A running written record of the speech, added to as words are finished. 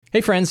Hey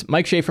friends,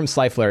 Mike Shea from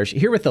Sly Flourish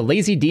here with the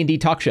Lazy D&D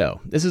Talk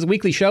Show. This is a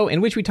weekly show in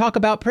which we talk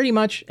about pretty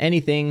much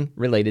anything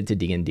related to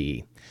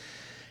D&D.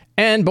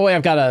 And boy,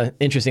 I've got an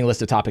interesting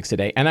list of topics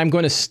today, and I'm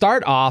going to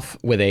start off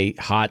with a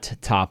hot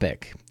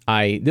topic.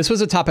 This was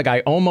a topic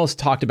I almost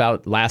talked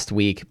about last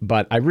week,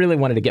 but I really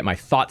wanted to get my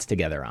thoughts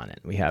together on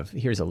it.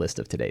 Here's a list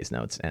of today's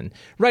notes, and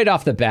right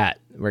off the bat,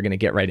 we're going to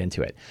get right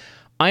into it.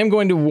 I'm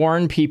going to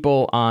warn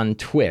people on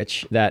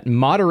Twitch that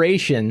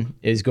moderation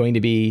is going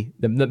to be,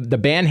 the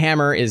ban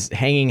hammer is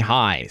hanging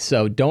high,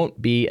 so don't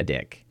be a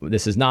dick.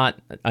 This is not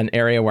an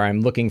area where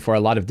I'm looking for a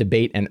lot of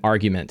debate and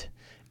argument,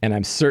 and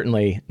I'm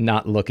certainly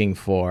not looking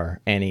for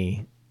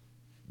any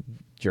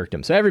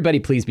jerkdom. So everybody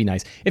please be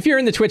nice. If you're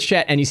in the Twitch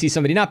chat and you see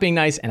somebody not being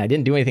nice and I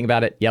didn't do anything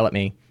about it, yell at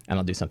me and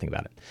I'll do something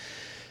about it.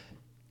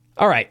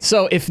 All right,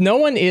 so if no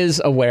one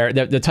is aware,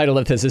 the title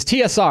of this is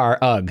TSR,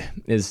 ugh,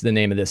 is the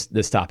name of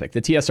this topic,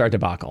 the TSR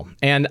debacle.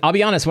 And I'll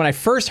be honest, when I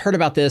first heard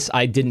about this,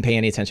 I didn't pay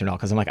any attention at all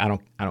because I'm like, I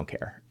don't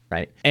care,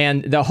 right?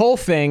 And the whole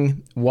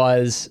thing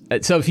was,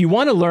 so if you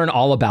want to learn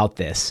all about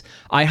this,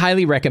 I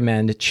highly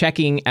recommend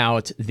checking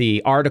out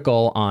the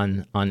article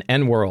on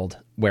N-World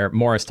where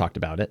Morris talked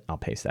about it. I'll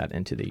paste that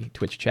into the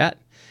Twitch chat.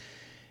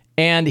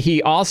 And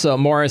he also,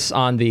 Morris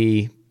on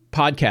the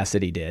podcast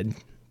that he did,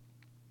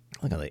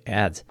 look at the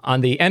ads.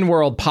 On the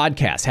N-World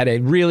podcast, had a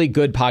really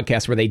good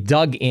podcast where they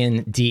dug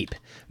in deep.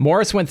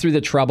 Morris went through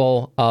the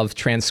trouble of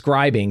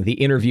transcribing the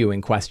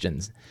interviewing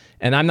questions.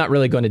 And I'm not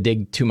really going to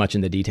dig too much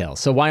in the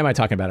details. So why am I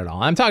talking about it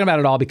all? I'm talking about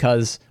it all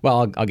because,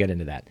 well, I'll get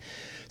into that.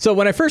 So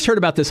when I first heard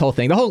about this whole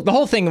thing, the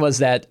whole thing was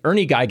that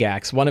Ernie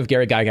Gygax, one of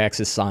Gary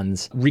Gygax's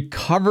sons,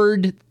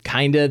 recovered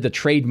kind of the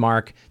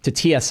trademark to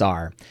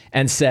TSR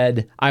and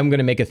said, I'm going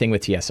to make a thing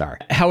with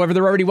TSR. However,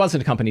 there already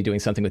wasn't a company doing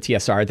something with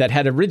TSR that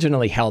had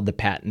originally held the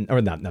patent,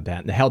 or not the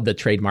patent, held the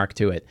trademark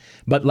to it,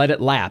 but let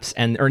it lapse,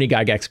 and Ernie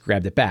Gygax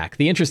grabbed it back.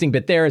 The interesting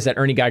bit there is that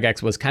Ernie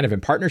Gygax was kind of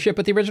in partnership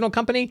with the original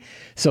company,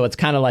 so it's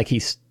kind of like he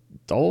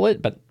stole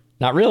it, but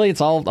not really. It's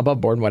all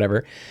above board and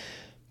whatever.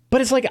 But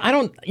it's like,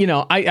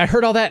 I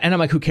heard all that and I'm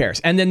like, who cares?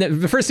 And then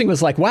the first thing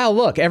was like, wow,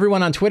 look,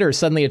 everyone on Twitter is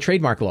suddenly a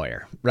trademark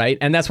lawyer, right?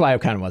 And that's why I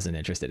kind of wasn't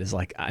interested. It's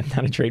like, I'm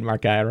not a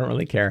trademark guy. I don't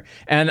really care.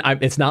 And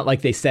it's not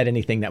like they said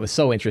anything that was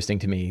so interesting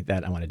to me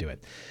that I want to do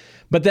it.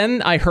 But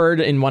then I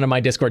heard in one of my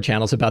Discord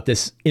channels about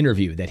this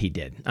interview that he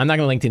did. I'm not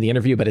going to link to the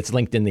interview, but it's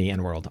linked in the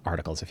N-World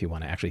articles if you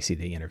want to actually see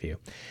the interview.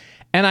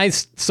 And I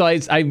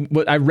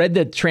read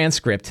the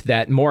transcript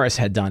that Morris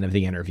had done of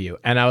the interview,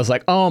 and I was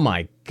like, oh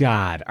my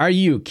God, are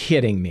you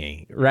kidding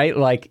me? Right?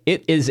 Like,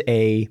 it is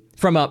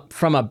from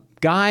a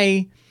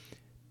guy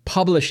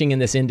publishing in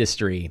this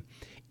industry,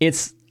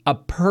 it's a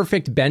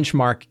perfect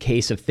benchmark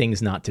case of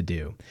things not to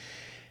do.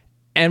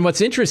 And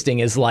what's interesting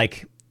is,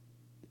 like,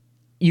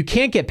 you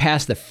can't get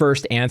past the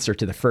first answer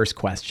to the first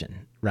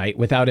question, right?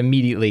 Without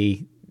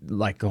immediately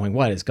like going,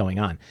 what is going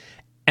on?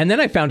 And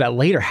then I found out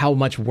later how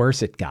much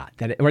worse it got.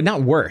 Or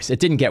not worse, it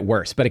didn't get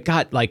worse, but it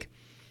got like,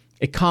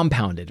 it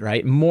compounded,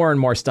 right? More and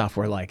more stuff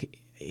where like,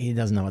 he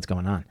doesn't know what's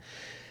going on.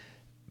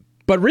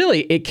 But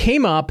really, it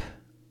came up,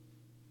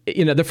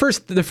 the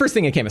first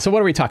thing it came up. So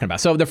what are we talking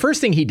about? So the first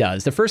thing he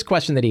does, the first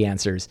question that he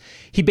answers,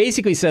 he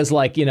basically says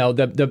like,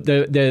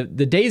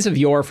 the days of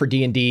yore for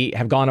D&D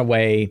have gone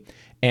away.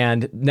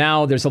 And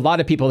now there's a lot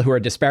of people who are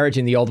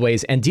disparaging the old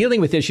ways and dealing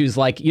with issues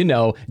like,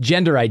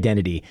 gender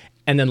identity,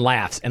 and then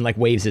laughs and like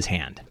waves his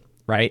hand,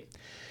 right?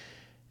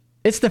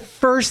 It's the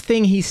first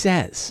thing he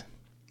says,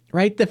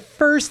 right? The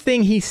first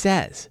thing he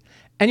says.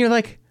 And you're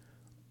like,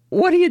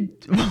 what are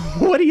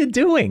you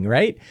doing,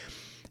 right?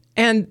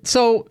 And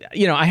so,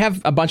 I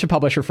have a bunch of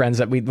publisher friends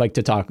that we'd like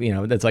to talk,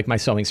 that's like my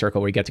sewing circle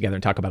where we get together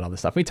and talk about all this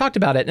stuff. We talked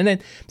about it. And then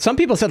some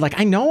people said like,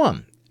 I know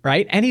him,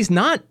 right? And he's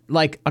not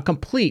like a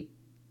complete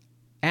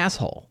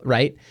asshole,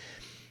 right?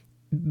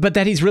 But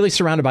that he's really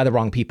surrounded by the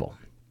wrong people.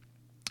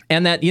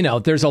 And that,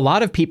 there's a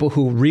lot of people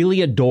who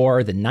really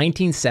adore the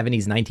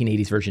 1970s,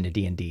 1980s version of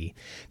D&D.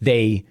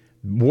 They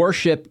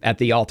worship at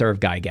the altar of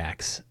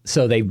Gygax.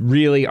 So they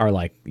really are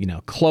like,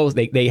 close.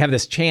 They have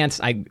this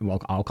chance,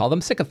 I'll call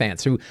them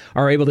sycophants, who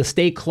are able to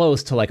stay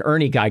close to like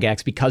Ernie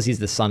Gygax because he's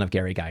the son of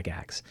Gary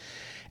Gygax.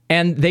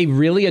 And they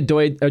really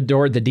adored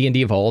the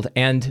D&D of old.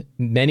 And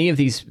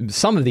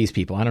some of these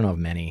people, I don't know if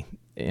many,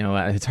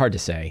 it's hard to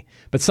say,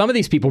 but some of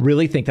these people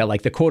really think that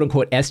like the quote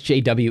unquote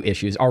SJW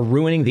issues are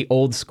ruining the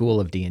old school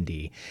of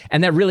D&D,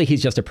 and that really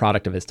he's just a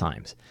product of his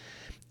times.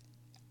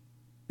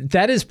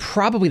 That is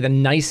probably the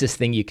nicest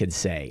thing you could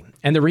say.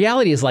 And the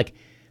reality is like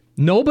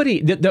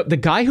nobody, the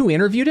guy who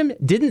interviewed him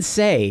didn't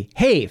say,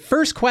 hey,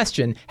 first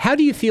question, how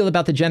do you feel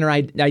about the gender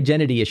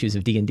identity issues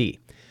of D&D?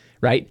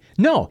 Right?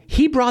 No,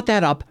 he brought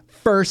that up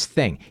first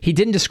thing. He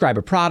didn't describe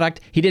a product.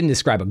 He didn't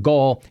describe a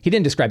goal. He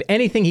didn't describe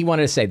anything he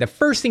wanted to say. The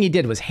first thing he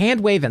did was hand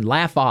wave and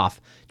laugh off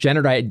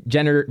gender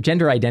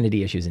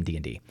identity issues in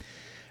D&D.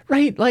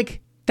 Right?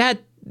 Like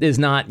that is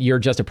not, you're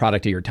just a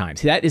product of your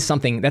times. That is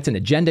something, that's an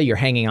agenda you're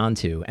hanging on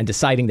to and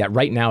deciding that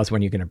right now is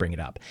when you're going to bring it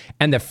up.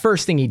 And the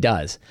first thing he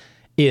does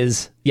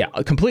is,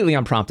 completely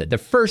unprompted. The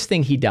first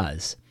thing he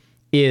does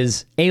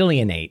is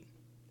alienate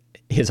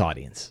his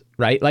audience,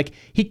 right? Like,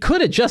 he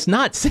could have just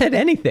not said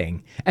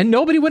anything and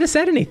nobody would have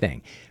said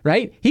anything,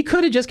 right? He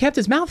could have just kept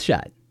his mouth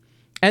shut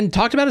and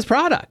talked about his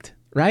product,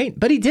 right?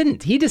 But he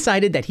didn't. He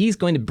decided that he's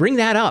going to bring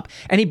that up,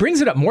 and he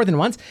brings it up more than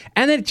once,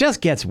 and it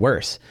just gets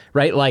worse,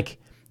 right? Like,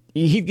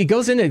 he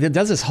goes in and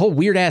does this whole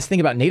weird ass thing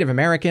about Native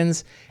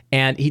Americans,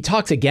 and he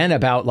talks again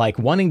about like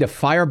wanting to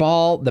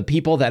fireball the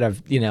people that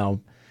have, you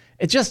know,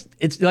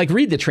 it's like,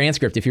 read the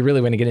transcript if you really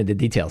want to get into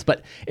details,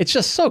 but it's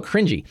just so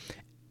cringy.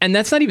 And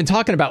that's not even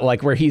talking about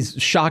like where he's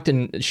shocked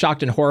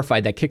and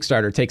horrified that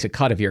Kickstarter takes a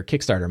cut of your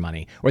Kickstarter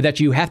money, or that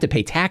you have to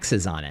pay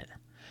taxes on it,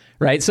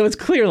 right? So it's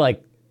clear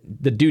like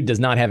the dude does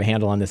not have a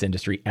handle on this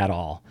industry at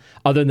all,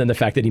 other than the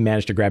fact that he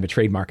managed to grab a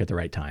trademark at the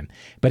right time.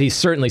 But he's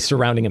certainly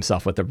surrounding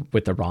himself with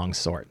the wrong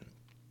sort.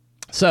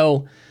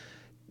 So,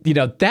 you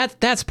know,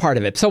 that's part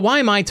of it. So why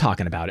am I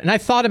talking about it? And I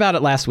thought about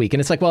it last week, and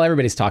it's like, well,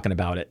 everybody's talking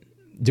about it.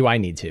 Do I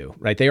need to,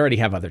 right? They already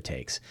have other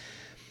takes.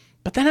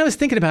 But then I was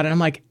thinking about it, and I'm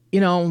like, you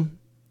know,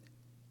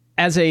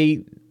 as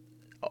a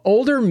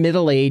older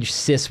middle-aged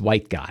cis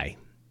white guy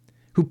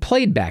who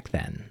played back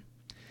then,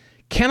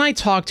 can I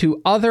talk to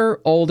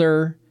other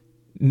older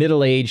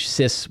middle-aged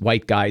cis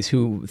white guys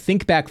who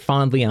think back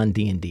fondly on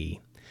D&D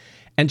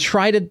and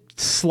try to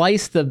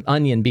slice the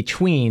onion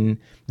between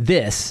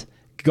this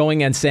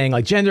going and saying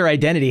like gender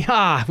identity,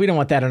 we don't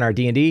want that in our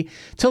D&D,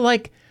 to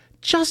like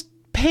just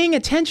paying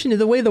attention to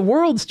the way the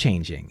world's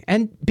changing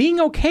and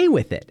being okay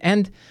with it,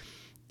 and,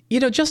 you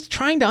know, just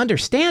trying to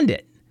understand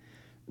it.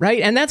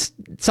 Right. And that's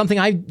something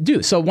I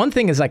do. So one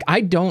thing is like,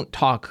 I don't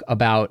talk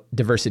about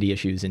diversity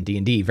issues in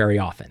D&D very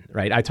often.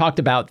 Right. I talked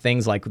about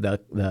things like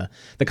the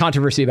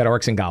controversy about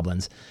orcs and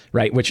goblins.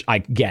 Right. Which I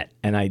get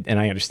and I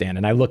understand.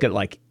 And I look at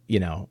like, you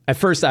know, at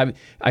first I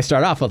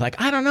start off with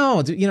like, I don't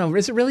know, you know,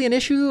 is it really an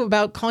issue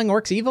about calling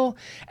orcs evil?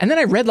 And then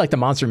I read like the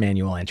monster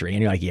manual entry,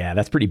 and you're like, yeah,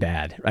 that's pretty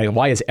bad. Right.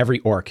 Why is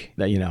every orc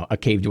that, you know, a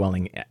cave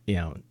dwelling, you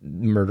know,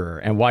 murderer?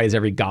 And why is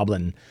every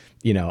goblin,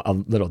 you know, a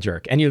little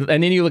jerk? And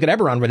then you look at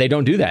Eberron where they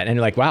don't do that, and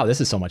you're like, wow,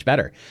 this is so much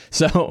better.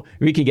 So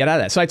we can get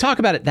out of that. So I talk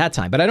about it that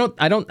time, but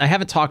I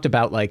haven't talked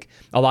about like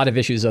a lot of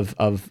issues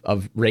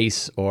of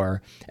race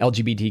or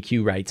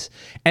LGBTQ rights.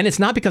 And it's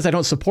not because I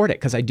don't support it,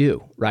 because I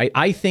do, right?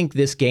 I think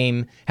this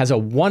game has a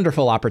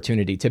wonderful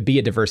opportunity to be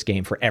a diverse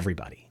game for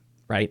everybody,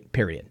 right?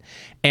 Period.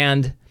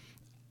 And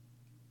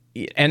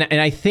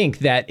I think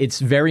that it's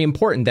very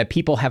important that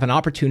people have an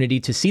opportunity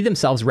to see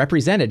themselves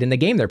represented in the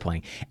game they're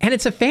playing. And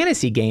it's a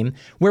fantasy game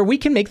where we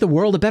can make the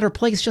world a better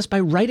place just by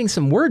writing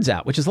some words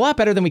out, which is a lot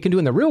better than we can do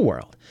in the real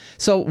world.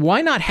 So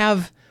why not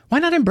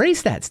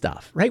embrace that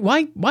stuff, right?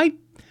 Why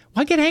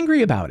get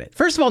angry about it?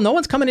 First of all, no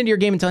one's coming into your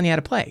game and telling you how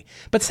to play.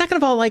 But second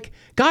of all, like,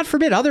 God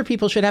forbid other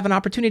people should have an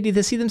opportunity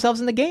to see themselves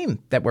in the game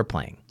that we're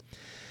playing.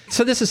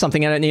 So this is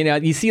something, and you know,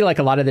 you see like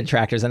a lot of the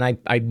detractors, and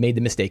I made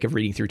the mistake of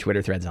reading through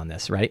Twitter threads on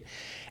this, right?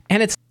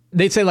 And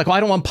they'd say like, well, I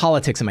don't want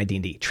politics in my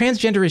D&D.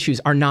 Transgender issues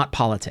are not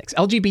politics.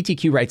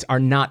 LGBTQ rights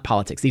are not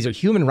politics. These are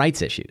human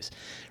rights issues,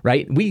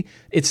 right?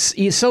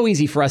 It's so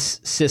easy for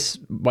us cis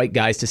white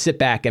guys to sit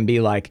back and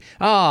be like,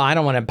 oh, I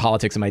don't want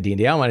politics in my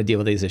D&D. I don't want to deal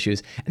with these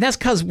issues. And that's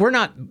because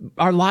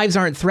our lives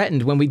aren't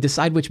threatened when we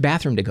decide which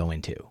bathroom to go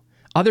into.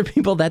 Other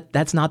people,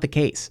 that's not the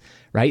case,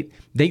 right?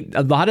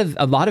 A lot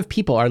of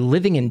people are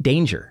living in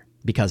danger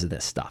because of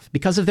this stuff,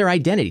 because of their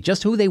identity,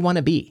 just who they want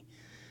to be,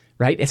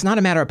 right? It's not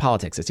a matter of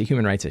politics. It's a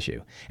human rights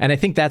issue. And I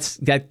think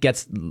that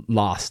gets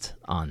lost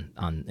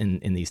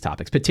in these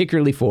topics,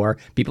 particularly for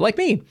people like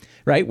me,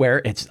 right?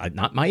 Where it's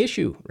not my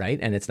issue, right?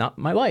 And it's not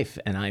my life,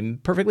 and I'm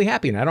perfectly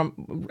happy. And I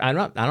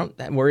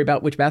don't worry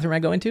about which bathroom I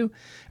go into,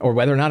 or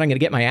whether or not I'm going to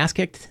get my ass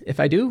kicked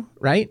if I do,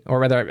 right? Or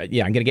whether, I'm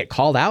going to get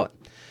called out.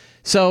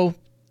 So,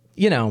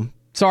 you know,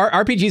 so our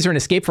RPGs are an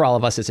escape for all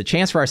of us. It's a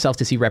chance for ourselves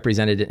to see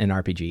represented in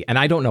RPG. And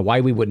I don't know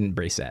why we wouldn't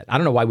embrace that. I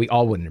don't know why we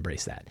all wouldn't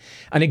embrace that.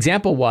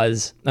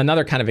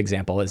 Another kind of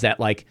example is that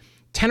like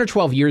 10 or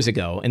 12 years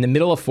ago, in the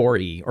middle of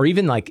 4E, or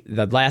even like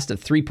the last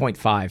of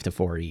 3.5 to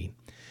 4E,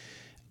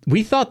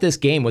 we thought this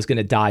game was going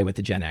to die with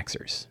the Gen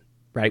Xers,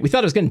 right? We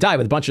thought it was going to die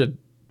with a bunch of,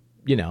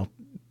 you know,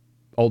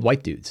 old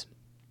white dudes.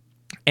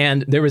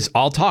 And there was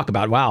all talk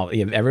about, wow,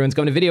 everyone's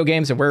going to video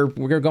games and we're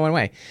going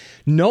away.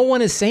 No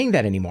one is saying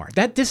that anymore.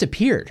 That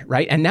disappeared,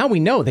 right? And now we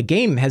know the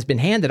game has been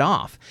handed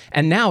off.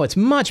 And now it's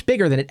much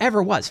bigger than it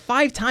ever was.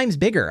 5 times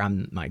bigger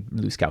on my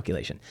loose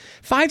calculation.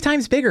 5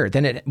 times bigger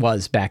than it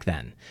was back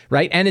then,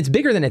 right? And it's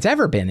bigger than it's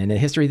ever been in the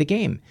history of the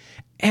game.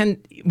 And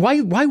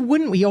why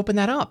wouldn't we open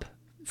that up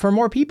for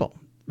more people,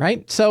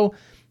 right? So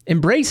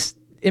embrace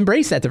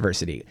that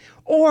diversity.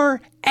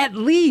 Or at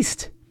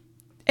least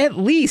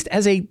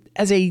as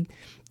a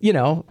you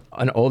know,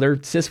 an older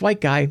cis white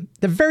guy,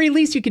 the very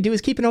least you could do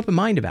is keep an open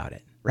mind about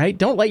it, right?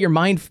 Don't let your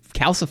mind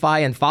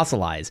calcify and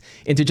fossilize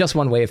into just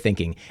one way of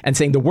thinking and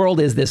saying the world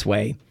is this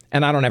way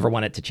and I don't ever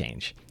want it to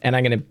change. And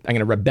I'm going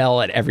to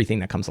rebel at everything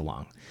that comes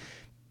along,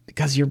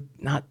 because you're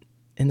not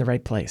in the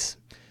right place.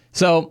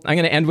 So I'm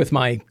going to end with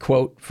my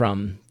quote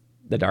from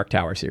the Dark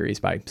Tower series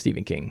by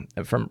Stephen King,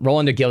 from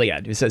Roland of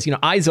Gilead, who says, you know,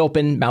 eyes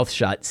open, mouth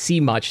shut,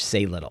 see much,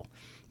 say little.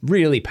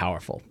 Really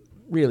powerful.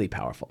 really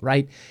powerful,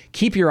 right?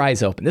 Keep your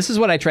eyes open. This is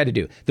what I try to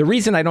do. The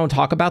reason I don't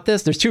talk about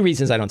this, there's two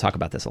reasons I don't talk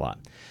about this a lot.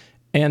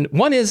 And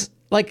one is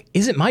like,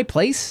 is it my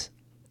place,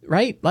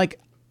 right? Like,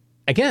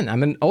 again,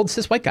 I'm an old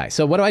cis white guy.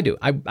 So what do?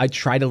 I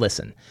try to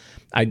listen.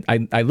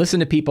 I listen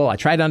to people. I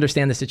try to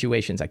understand the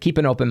situations. I keep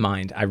an open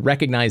mind. I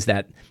recognize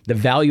that the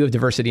value of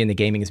diversity in the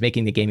gaming is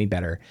making the gaming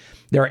better.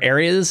 There are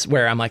areas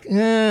where I'm like,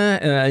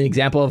 an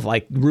example of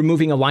like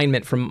removing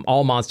alignment from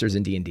all monsters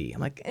in D&D. I'm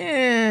like,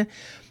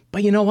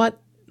 but you know what?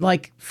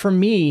 Like for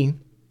me,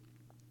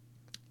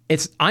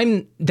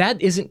 that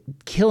isn't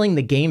killing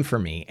the game for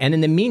me. And in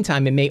the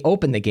meantime, it may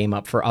open the game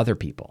up for other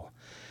people.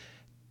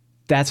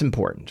 That's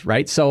important,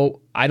 right?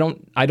 So I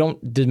don't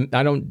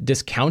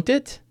discount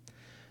it.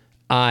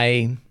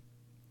 I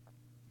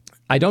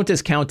don't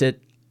discount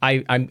it.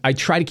 I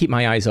try to keep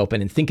my eyes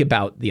open and think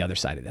about the other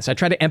side of this. I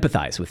try to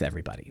empathize with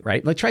everybody,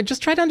 right? Like try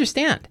to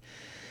understand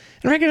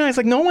and recognize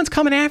like no one's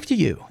coming after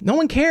you. No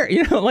one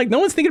cares, like no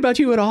one's thinking about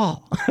you at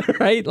all,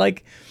 right?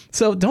 Like,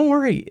 so don't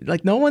worry.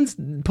 Like no one's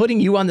putting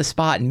you on the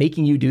spot and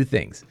making you do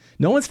things.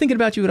 No one's thinking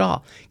about you at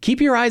all.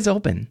 Keep your eyes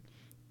open,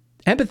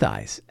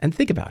 empathize, and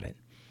think about it,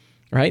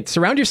 right?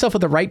 Surround yourself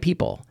with the right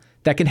people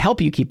that can help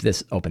you keep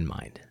this open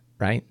mind,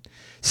 right?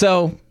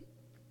 So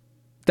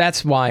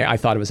that's why I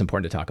thought it was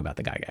important to talk about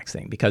the Gygax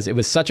thing, because it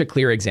was such a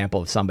clear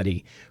example of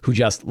somebody who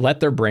just let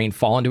their brain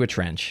fall into a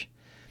trench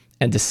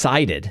and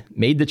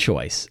made the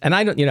choice. And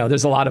I don't,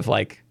 there's a lot of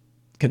like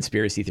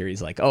conspiracy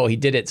theories like, oh, he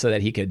did it so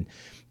that he could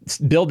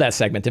build that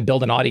segment and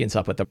build an audience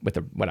up with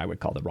the what I would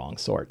call the wrong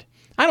sort.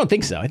 I don't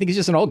think so. I think he's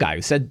just an old guy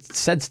who said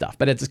stuff,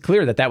 but it's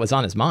clear that was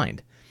on his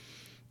mind.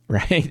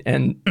 Right.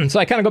 And so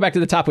I kind of go back to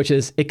the top, which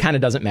is it kind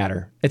of doesn't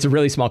matter. It's a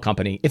really small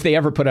company. If they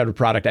ever put out a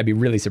product, I'd be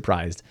really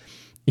surprised.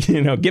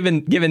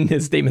 Given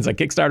his statements on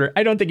Kickstarter,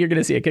 I don't think you're going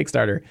to see a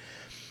Kickstarter.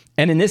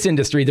 And in this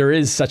industry, there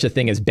is such a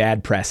thing as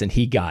bad press, and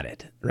he got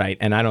it, right?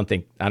 And I don't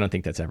think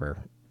that's ever,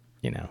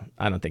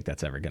 I don't think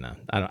that's ever gonna.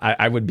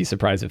 I would be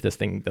surprised if this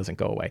thing doesn't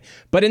go away.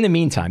 But in the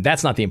meantime,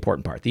 that's not the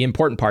important part. The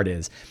important part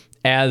is,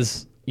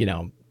 as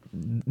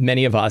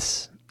many of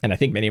us, and I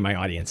think many of my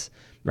audience,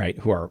 right,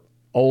 who are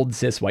old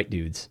cis white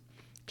dudes,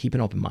 keep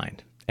an open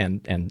mind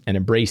and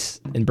embrace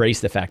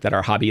the fact that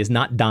our hobby is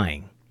not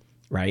dying.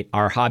 Right?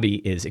 Our hobby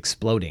is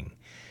exploding,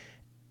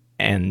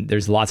 and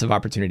there's lots of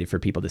opportunity for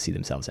people to see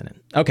themselves in it.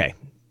 Okay.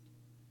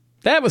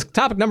 That was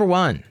topic number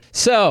 1.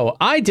 So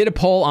I did a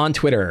poll on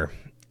Twitter,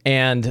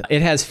 and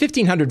it has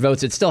 1,500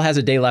 votes. It still has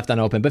a day left on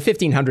open, but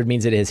 1,500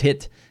 means it has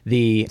hit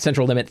the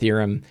central limit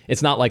theorem.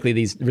 It's not likely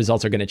these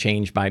results are going to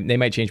change they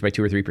might change by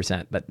 2 or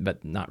 3%,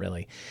 but not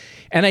really.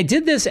 And I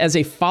did this as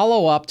a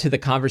follow-up to the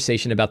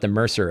conversation about the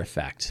Mercer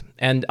effect.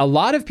 And a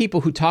lot of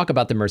people who talk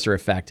about the Mercer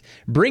effect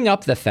bring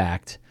up the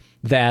fact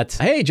that,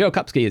 hey, Joe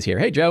Kupski is here.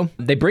 Hey, Joe.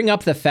 They bring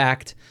up the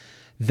fact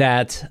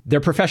that they're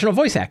professional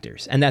voice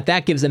actors and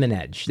that gives them an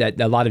edge that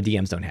a lot of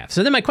DMs don't have.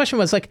 So then my question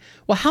was like,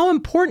 well, how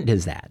important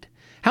is that?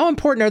 How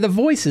important are the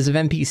voices of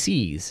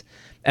NPCs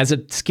as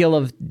a skill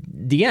of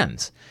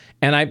DMs?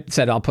 And I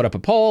said, I'll put up a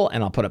poll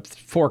and I'll put up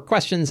 4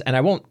 questions, and I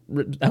won't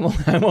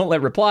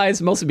let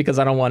replies, mostly because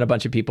I don't want a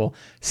bunch of people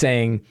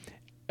saying,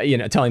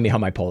 telling me how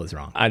my poll is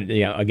wrong.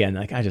 Again,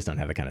 like I just don't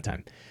have that kind of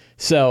time.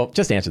 So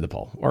just answer the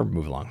poll or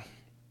move along.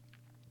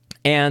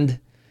 And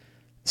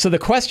so the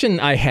question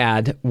I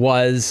had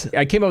was,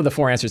 I came up with the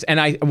 4 answers,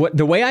 and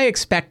the way I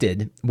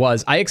expected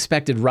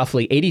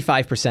roughly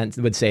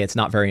 85% would say it's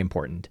not very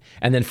important,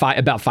 and then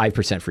about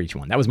 5% for each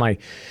one. That was my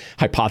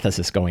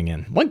hypothesis going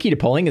in. One key to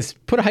polling is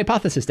put a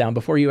hypothesis down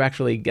before you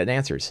actually get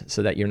answers,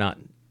 so that you're not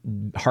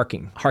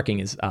harking.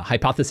 Harking is a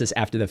hypothesis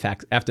after the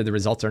fact, after the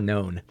results are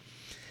known.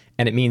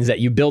 And it means that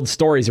you build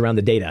stories around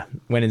the data,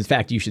 when in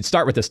fact you should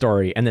start with the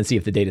story and then see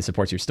if the data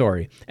supports your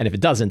story. And if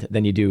it doesn't,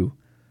 then you do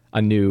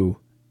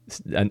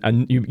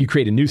you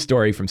create a new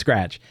story from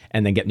scratch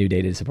and then get new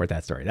data to support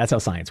that story. That's how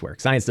science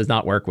works. Science does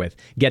not work with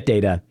get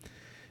data.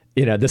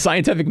 The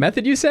scientific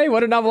method, you say?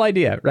 What a novel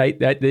idea, right?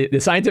 The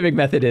scientific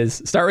method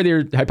is start with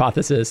your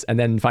hypothesis and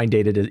then find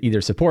data to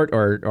either support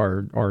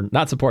or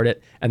not support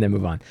it and then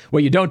move on.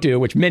 What you don't do,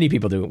 which many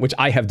people do, which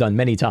I have done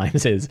many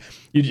times, is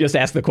you just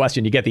ask the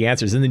question, you get the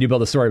answers, and then you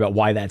build a story about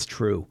why that's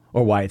true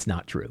or why it's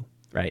not true.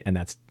 Right. And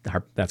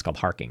that's called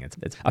harking.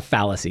 It's a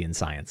fallacy in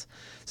science.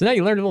 So now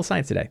you learned a little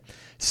science today.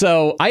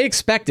 So I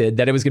expected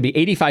that it was going to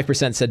be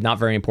 85% said not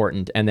very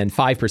important and then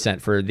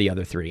 5% for the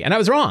other 3. And I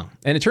was wrong.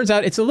 And it turns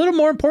out it's a little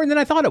more important than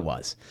I thought it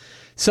was.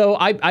 So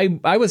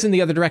I was in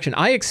the other direction.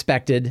 I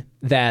expected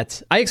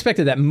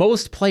that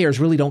most players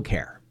really don't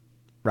care.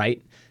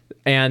 Right.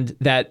 And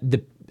that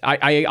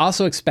I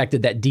also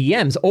expected that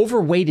DMs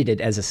overweighted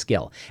it as a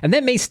skill. And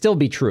that may still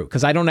be true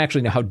because I don't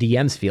actually know how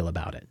DMs feel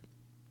about it.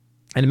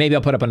 And maybe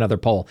I'll put up another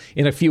poll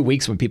in a few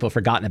weeks when people have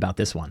forgotten about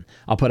this one.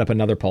 I'll put up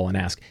another poll and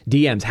ask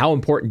DMs, how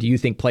important do you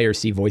think players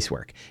see voice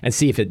work, and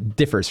see if it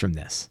differs from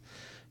this,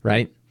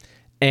 right?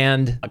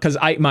 And because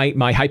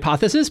my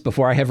hypothesis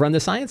before I have run the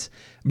science,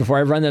 before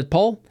I've run the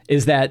poll,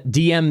 is that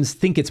DMs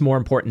think it's more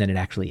important than it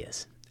actually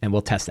is. And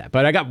we'll test that.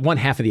 But I got one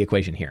half of the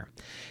equation here.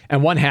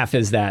 And one half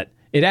is that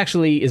It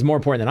actually is more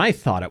important than I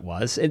thought it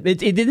was.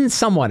 It is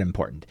somewhat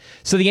important.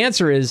 So the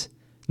answer is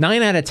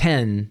 9 out of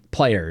 10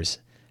 players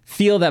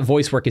feel that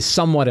voice work is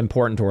somewhat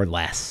important or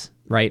less,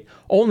 right?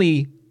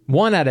 Only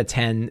 1 out of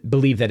 10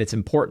 believe that it's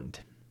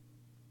important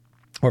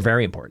or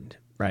very important,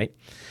 right?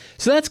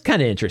 So that's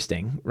kind of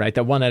interesting, right?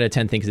 That 1 out of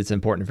 10 thinks it's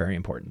important, very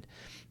important.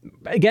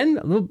 Again,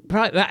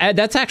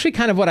 that's actually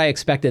kind of what I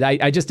expected.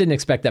 I just didn't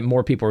expect that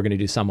more people were going to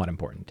do somewhat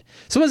important.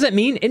 So what does that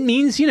mean? It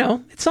means,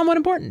 it's somewhat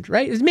important,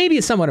 right? Maybe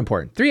it's somewhat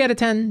important. 3 out of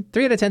 10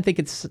 think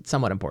it's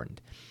somewhat important.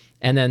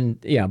 And then,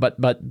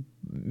 but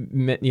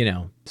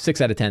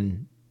 6 out of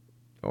 10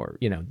 or,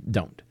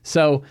 don't.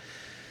 So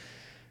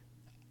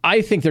I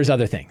think there's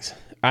other things.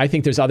 I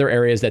think there's other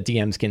areas that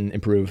DMs can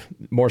improve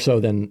more so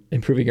than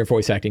improving your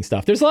voice acting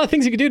stuff. There's a lot of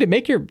things you can do to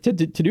make to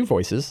do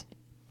voices.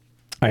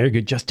 I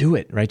could just do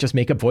it, right? Just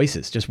make up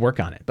voices, just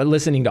work on it. But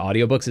listening to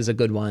audiobooks is a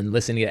good one.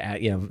 Listening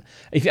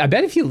to, I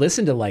bet if you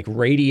listen to like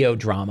radio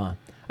drama,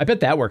 I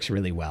bet that works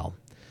really well,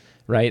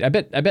 right? I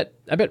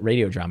bet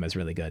radio drama is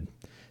really good.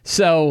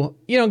 So,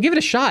 give it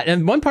a shot.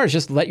 And one part is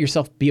just let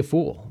yourself be a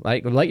fool,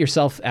 like let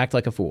yourself act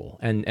like a fool,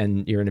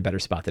 and you're in a better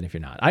spot than if you're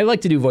not. I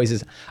like to do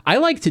voices. I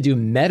like to do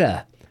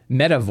meta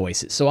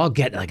voices. So I'll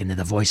get like into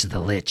the voice of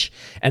the Lich,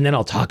 and then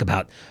I'll talk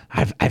about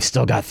I've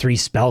still got 3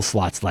 spell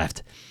slots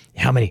left.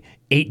 How many?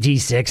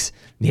 8d6?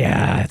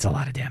 Yeah, that's a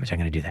lot of damage. I'm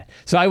going to do that.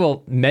 So I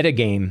will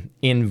metagame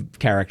in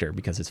character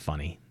because it's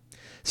funny.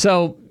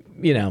 So,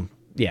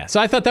 yeah.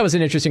 So I thought that was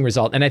an interesting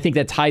result. And I think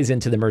that ties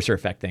into the Mercer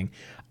effect thing.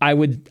 I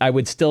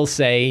would still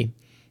say,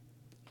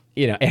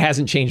 it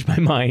hasn't changed my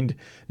mind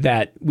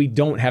that we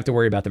don't have to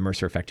worry about the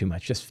Mercer effect too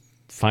much. Just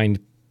find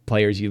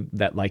players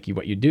that like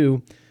what you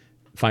do,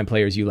 find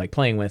players you like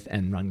playing with,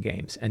 and run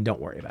games. And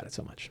don't worry about it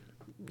so much.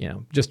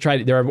 Just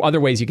there are other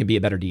ways you can be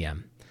a better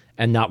DM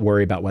and not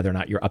worry about whether or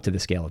not you're up to the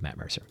scale of Matt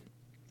Mercer.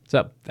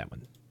 So that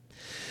one.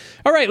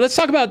 All right, let's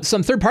talk about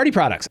some third-party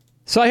products.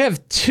 So I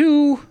have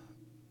 2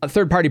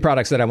 third-party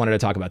products that I wanted to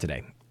talk about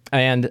today.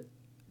 And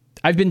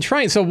I've been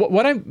trying, so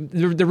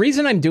the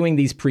reason I'm doing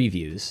these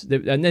previews,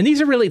 and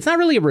these are really, it's not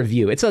really a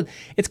review. It's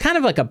kind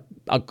of like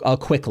a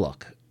quick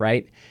look,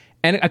 right?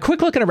 And a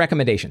quick look and a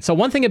recommendation. So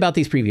one thing about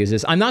these previews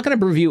is I'm not going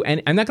to review,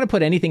 and I'm not going to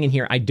put anything in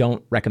here I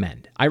don't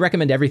recommend. I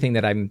recommend everything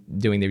that I'm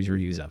doing these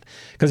reviews of,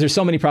 because there's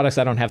so many products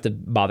I don't have to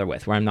bother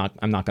with, where I'm not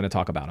going to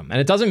talk about them.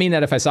 And it doesn't mean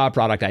that if I saw a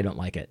product I don't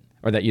like it,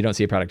 or that you don't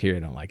see a product here I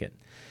don't like it.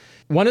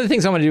 One of the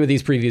things I want to do with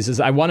these previews is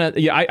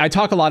I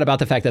talk a lot about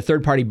the fact that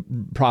third-party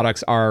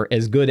products are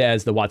as good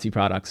as the WotC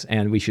products,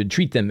 and we should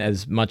treat them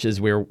as much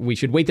as we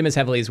should weight them as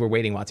heavily as we're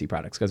weighting WotC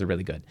products, because they're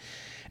really good.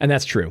 And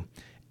that's true.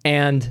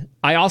 And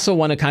I also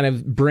want to kind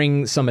of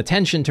bring some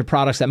attention to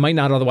products that might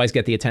not otherwise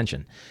get the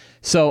attention.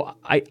 So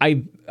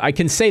I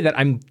can say that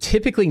I'm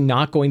typically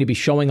not going to be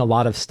showing a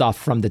lot of stuff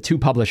from the 2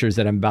 publishers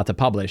that I'm about to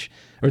publish,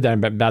 or that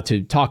I'm about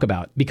to talk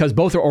about, because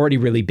both are already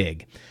really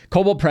big.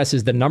 Cobalt Press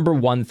is the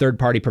 #1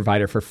 third-party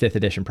provider for 5th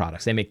edition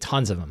products. They make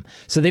tons of them.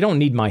 So they don't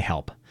need my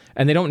help,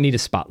 and they don't need a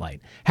spotlight.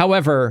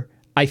 However,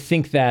 I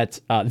think that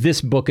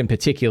this book in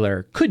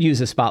particular could use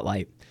a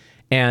spotlight.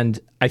 And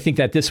I think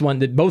that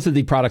both of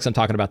the products I'm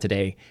talking about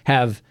today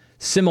have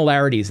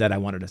similarities that I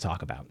wanted to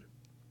talk about.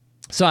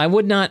 So I'm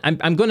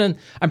probably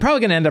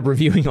going to end up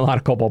reviewing a lot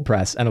of Cobalt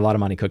Press and a lot of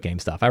Monty Cook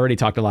Games stuff. I already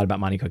talked a lot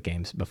about Monty Cook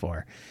Games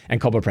before, and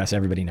Cobalt Press,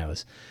 everybody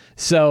knows.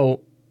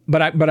 So,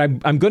 but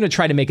I'm going to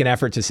try to make an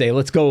effort to say,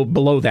 let's go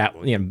below that,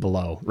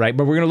 right?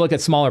 But we're going to look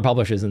at smaller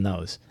publishers than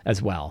those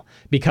as well,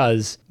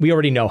 because we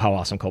already know how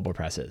awesome Cobalt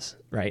Press is,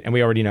 right? And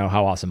we already know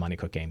how awesome Monty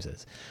Cook Games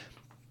is.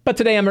 But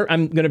today I'm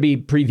going to be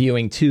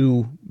previewing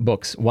 2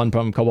 books, one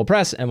from Cobalt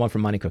Press and one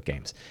from Monty Cook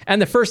Games.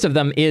 And the first of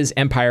them is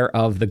Empire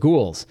of the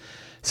Ghouls.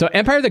 So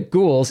Empire of the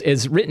Ghouls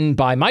is written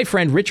by my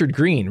friend Richard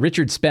Green.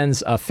 Richard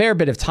spends a fair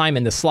bit of time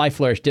in the Sly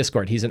Flourish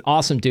Discord. He's an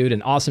awesome dude,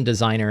 an awesome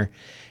designer,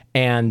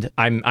 and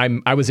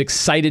I was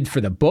excited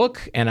for the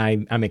book, and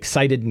I'm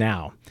excited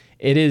now.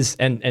 It is,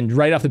 and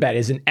right off the bat, it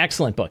is an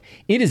excellent book.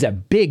 It is a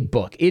big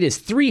book. It is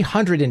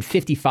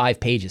 355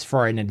 pages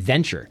for an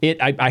adventure.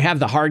 I have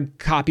the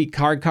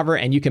hardcover,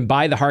 and you can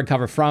buy the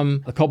hardcover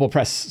from the Cobalt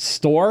Press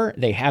store.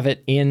 They have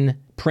it in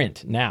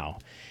print now,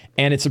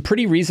 and it's a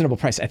pretty reasonable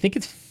price. I think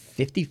it's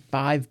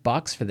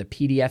 $55 for the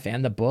PDF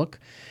and the book,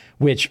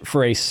 which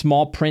for a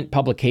small print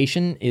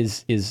publication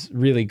is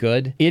really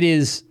good. It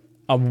is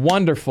a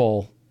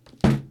wonderful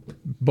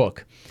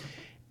book,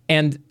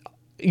 and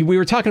we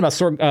were talking about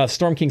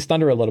Storm King's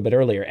Thunder a little bit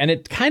earlier, and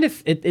it kind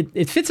of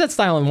it fits that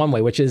style in one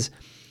way, which is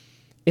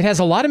it has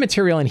a lot of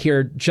material in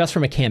here just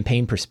from a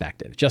campaign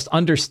perspective, just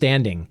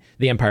understanding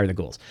the Empire of the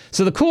Ghouls.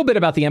 So the cool bit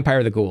about the Empire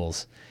of the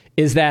Ghouls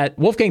is that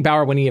Wolfgang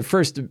Bauer, when he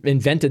first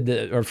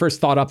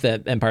first thought up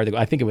the Empire of the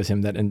Ghouls, I think it was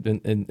him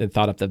that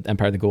thought up the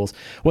Empire of the Ghouls,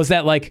 was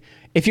that like,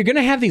 if you're going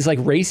to have these like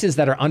races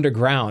that are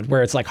underground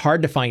where it's like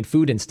hard to find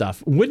food and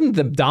stuff, wouldn't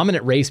the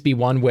dominant race be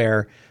one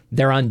where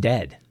they're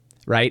undead?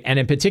 right? And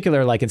in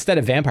particular, like instead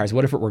of vampires,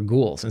 what if it were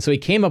ghouls? And so he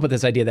came up with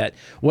this idea that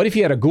what if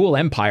you had a ghoul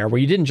empire where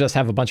you didn't just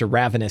have a bunch of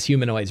ravenous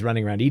humanoids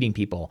running around eating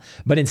people,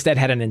 but instead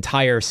had an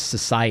entire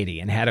society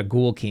and had a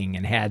ghoul king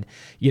and had,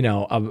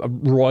 a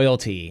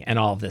royalty and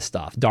all of this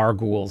stuff, Dar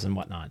ghouls and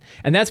whatnot.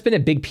 And that's been a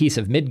big piece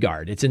of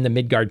Midgard. It's in the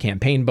Midgard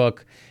campaign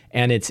book,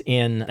 and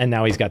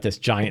now he's got this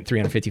giant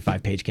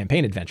 355-page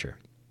campaign adventure.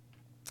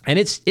 And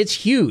it's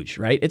huge,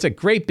 right? It's a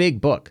great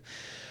big book.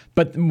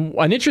 But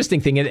an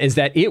interesting thing is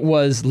that it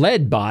was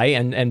led by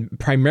and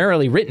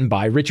primarily written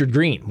by Richard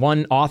Green,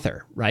 one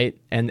author, right?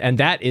 And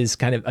that is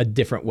kind of a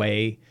different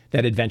way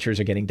that adventures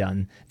are getting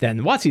done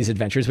than WotC's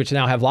adventures, which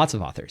now have lots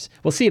of authors.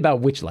 We'll see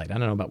about Witchlight. I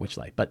don't know about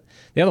Witchlight, but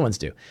the other ones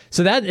do.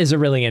 So that is a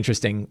really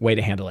interesting way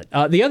to handle it.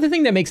 The other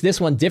thing that makes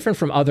this one different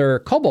from other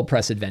Kobold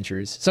Press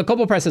adventures, so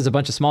Kobold Press has a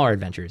bunch of smaller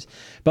adventures,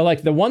 but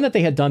like the one that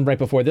they had done right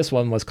before this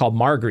one was called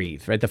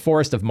Margreave, right? The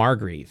Forest of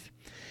Margreave.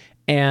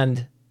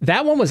 And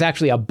that one was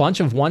actually a bunch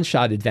of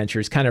one-shot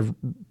adventures kind of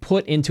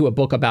put into a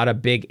book about a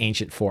big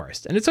ancient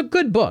forest. And it's a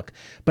good book,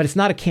 but it's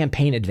not a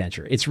campaign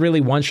adventure. It's really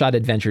one-shot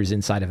adventures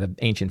inside of an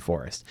ancient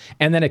forest.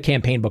 And then a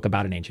campaign book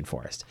about an ancient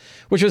forest,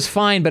 which was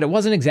fine, but it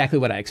wasn't exactly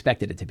what I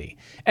expected it to be.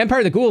 Empire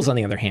of the Ghouls, on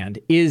the other hand,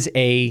 is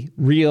a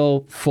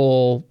real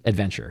full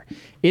adventure.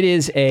 It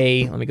is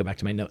let me go back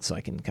to my notes so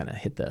I can kind of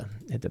hit the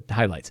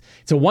highlights.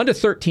 It's a 1 to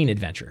 13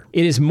 adventure.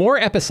 It is more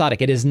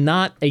episodic. It is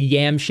not a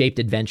yam-shaped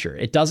adventure.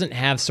 It doesn't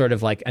have sort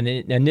of like an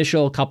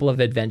initial couple of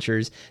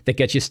adventures that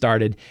get you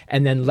started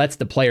and then lets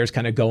the players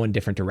kind of go in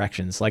different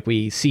directions, like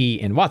we see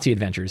in WotC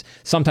adventures.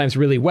 Sometimes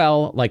really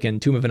well, like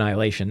in Tomb of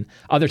Annihilation.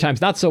 Other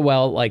times not so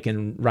well, like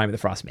in Rime of the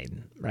Frost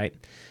Maiden, right?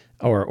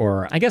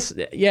 Or I guess,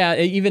 yeah,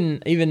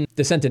 even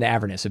Descent into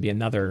Avernus would be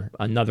another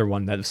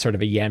one that's sort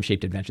of a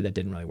yam-shaped adventure that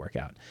didn't really work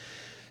out.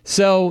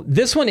 So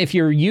this one, if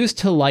you're used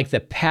to like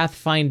the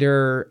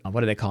Pathfinder, what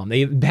do they call them?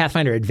 The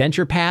Pathfinder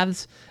adventure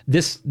paths.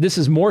 This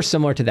is more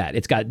similar to that.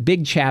 It's got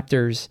big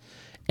chapters,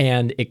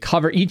 and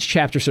each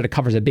chapter sort of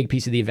covers a big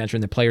piece of the adventure,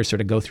 and the players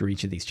sort of go through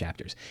each of these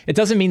chapters. It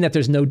doesn't mean that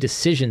there's no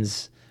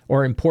decisions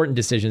or important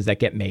decisions that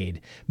get made,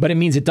 but it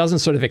means it doesn't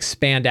sort of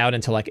expand out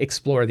into like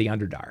explore the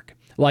Underdark.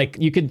 Like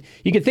you could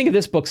think of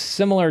this book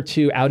similar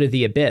to Out of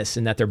the Abyss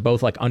in that they're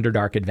both like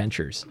Underdark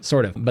adventures,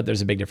 sort of, but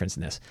there's a big difference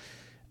in this.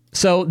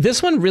 So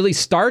this one really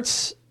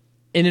starts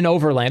in an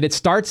overland. It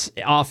starts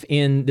off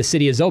in the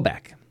city of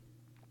Zobek.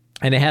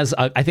 And it has,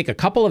 I think, a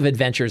couple of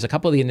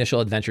the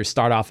initial adventures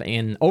start off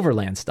in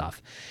overland stuff.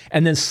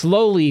 And then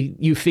slowly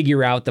you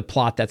figure out the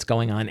plot that's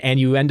going on, and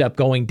you end up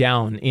going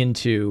down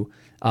into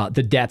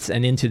the depths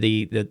and into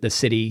the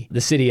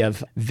city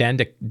of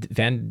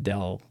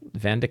Vandecool.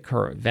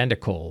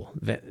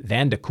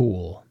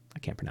 I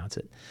can't pronounce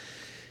it.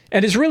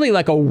 And it's really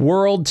like a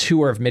world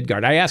tour of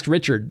Midgard. I asked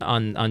Richard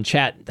on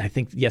chat, I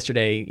think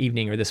yesterday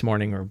evening or this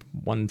morning, or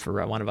one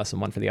for one of us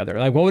and one for the other,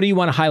 like, well, what do you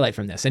want to highlight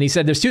from this? And he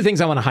said, there's two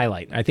things I want to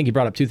highlight. I think he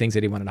brought up two things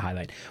that he wanted to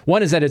highlight.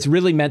 One is that it's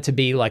really meant to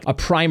be like a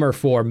primer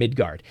for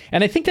Midgard.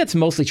 And I think that's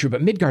mostly true,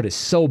 but Midgard is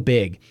so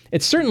big.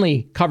 It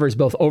certainly covers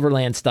both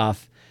overland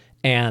stuff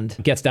and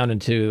gets down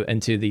into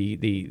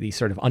the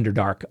sort of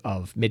Underdark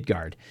of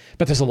Midgard.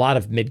 But there's a lot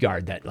of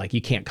Midgard that like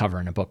you can't cover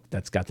in a book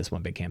that's got this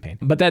one big campaign.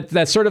 But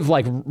that sort of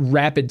like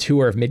rapid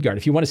tour of Midgard,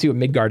 if you want to see what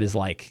Midgard is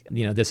like,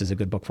 this is a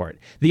good book for it.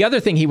 The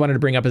other thing he wanted to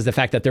bring up is the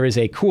fact that there is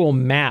a cool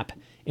map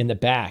in the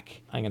back.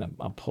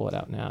 I'll pull it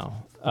out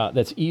now.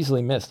 That's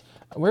easily missed.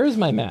 Where is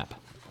my map?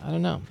 I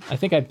don't know. I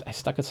think I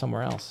stuck it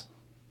somewhere else.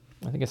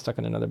 I think it's stuck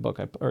in another book.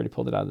 I already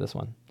pulled it out of this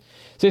one.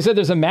 So he said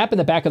there's a map in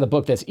the back of the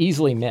book that's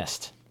easily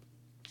missed.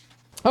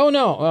 Oh,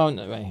 no.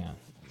 Hang on.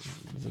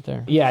 Is it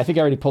there? Yeah, I think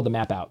I already pulled the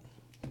map out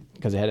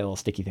because it had a little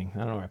sticky thing. I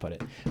don't know where I put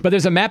it. But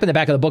there's a map in the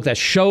back of the book that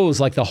shows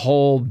like the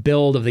whole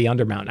build of the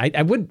Undermountain.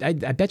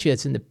 I bet you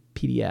it's in the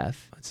PDF.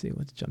 Let's see.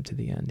 Let's jump to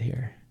the end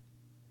here.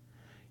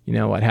 You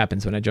know what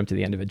happens when I jump to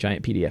the end of a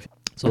giant PDF.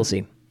 So we'll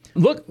see.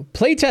 Look,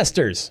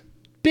 playtesters.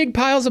 Big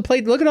piles of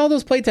play. Look at all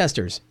those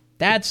playtesters.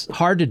 That's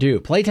hard to do.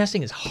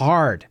 Playtesting is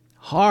hard,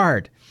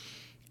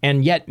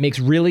 and yet makes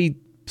really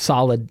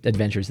solid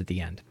adventures at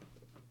the end.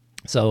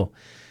 So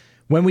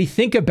when we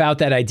think about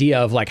that idea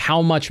of like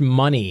how much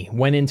money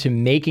went into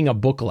making a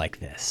book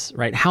like this,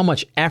 right? How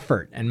much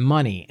effort and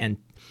money and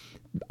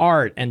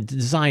art and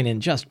design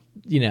and just,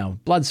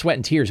 blood, sweat,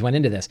 and tears went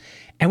into this.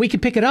 And we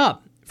could pick it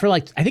up for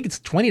like, I think it's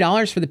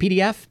 $20 for the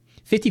PDF,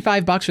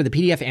 $55 for the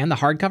PDF and the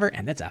hardcover.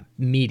 And that's a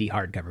meaty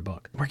hardcover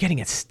book. We're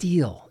getting a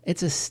steal.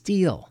 It's a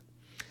steal.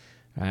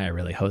 I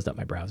really hosed up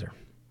my browser.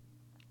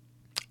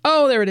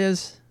 Oh, there it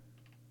is.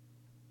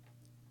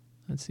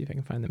 Let's see if I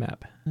can find the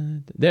map.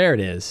 There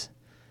it is,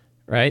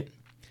 right?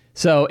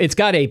 So it's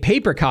got a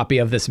paper copy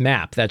of this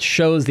map that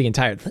shows the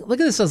entire, look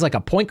at this as like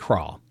a point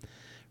crawl,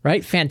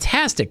 right?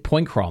 Fantastic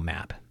point crawl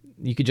map.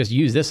 You could just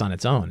use this on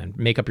its own and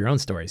make up your own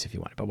stories if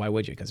you want, but why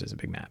would you? Because there's a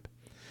big map,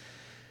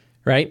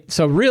 right?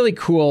 So really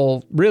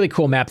cool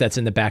map that's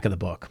in the back of the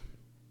book.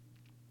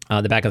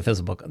 the back of the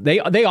physical book.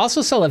 They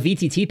also sell a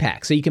VTT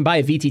pack. So you can buy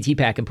a VTT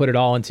pack and put it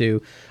all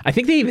into, I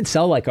think they even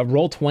sell like a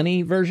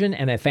Roll20 version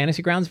and a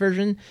Fantasy Grounds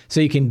version.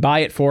 So you can buy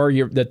it for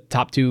the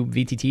top 2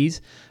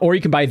 VTTs, or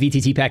you can buy a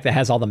VTT pack that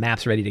has all the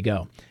maps ready to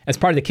go. As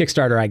part of the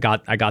Kickstarter, I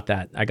got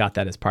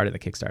that as part of the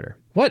Kickstarter.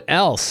 What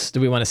else do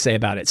we want to say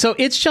about it? So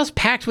it's just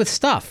packed with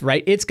stuff,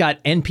 right? It's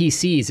got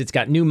NPCs, it's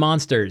got new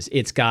monsters,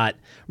 it's got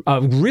a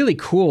really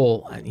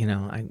cool,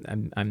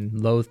 I'm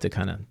loath to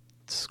kind of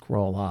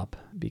scroll up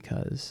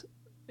because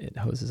it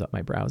hoses up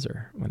my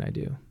browser when I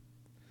do.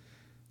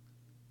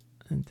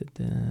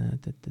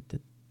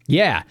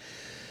 Yeah.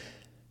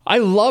 I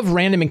love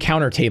random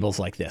encounter tables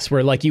like this,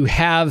 where like you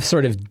have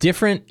sort of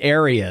different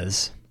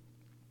areas,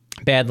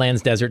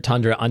 Badlands, Desert,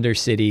 Tundra,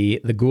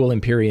 Undercity, the Ghoul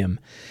Imperium,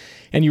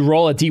 and you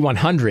roll a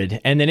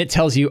D100, and then it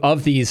tells you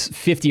of these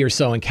 50 or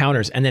so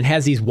encounters, and then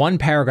has these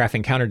 1-paragraph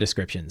encounter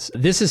descriptions.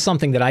 This is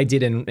something that I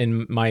did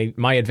in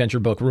my adventure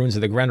book, Ruins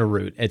of the Grendel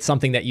Route. It's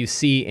something that you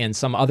see in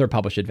some other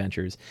published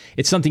adventures.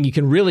 It's something you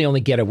can really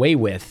only get away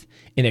with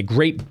in a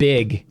great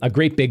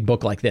big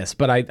book like this.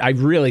 But I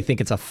really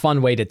think it's a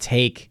fun way to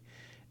take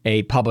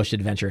a published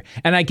adventure.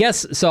 And I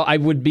guess, so I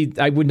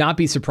would not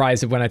be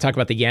surprised if when I talk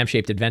about the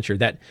Yam-shaped adventure,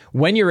 that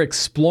when you're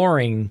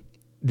exploring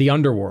the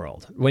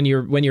underworld, when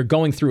you're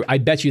going through, I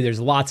bet you there's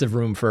lots of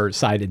room for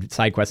side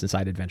quests and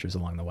side adventures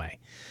along the way.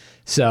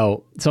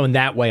 So in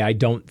that way, I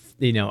don't,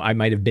 I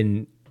might have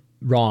been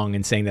wrong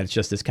in saying that it's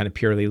just this kind of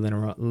purely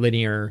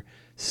linear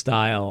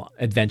style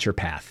adventure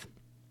path.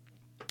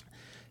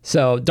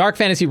 So dark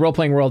fantasy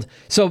role-playing world.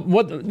 So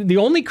the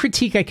only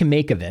critique I can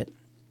make of it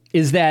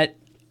is that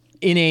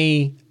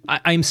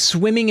I'm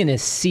swimming in a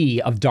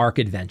sea of dark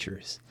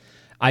adventures.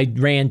 I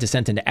ran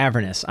Descent into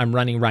Avernus. I'm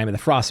running Rime of the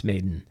Frost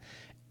Maiden.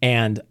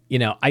 And,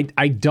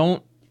 I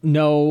don't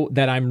know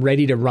that I'm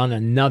ready to run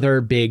another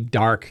big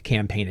dark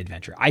campaign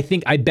adventure. I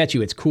bet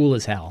you it's cool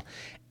as hell.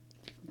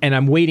 And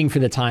I'm waiting for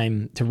the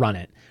time to run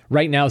it.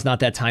 Right now is not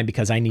that time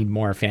because I need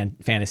more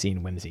fantasy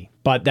and whimsy.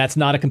 But that's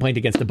not a complaint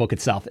against the book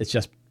itself. It's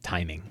just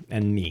timing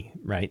and me,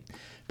 right?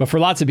 But for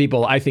lots of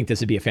people, I think this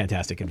would be a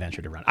fantastic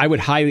adventure to run.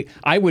 I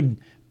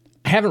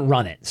haven't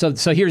run it. So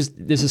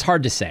this is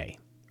hard to say,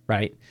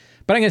 right?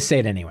 But I'm going to say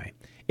it anyway.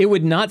 It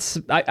would not,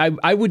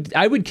 I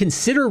would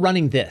consider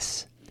running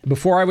this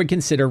before I would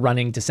consider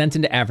running Descent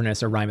into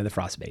Avernus or Rime of the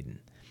Frost Maiden,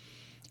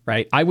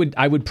 right? I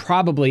would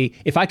probably,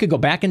 if I could go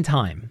back in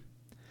time,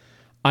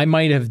 I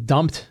might have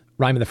dumped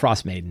Rime of the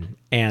Frost Maiden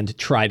and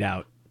tried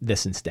out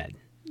this instead,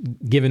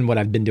 given what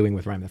I've been doing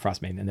with Rime of the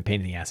Frost Maiden and the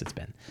pain in the ass it's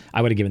been.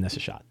 I would have given this a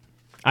shot.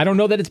 I don't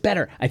know that it's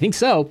better. I think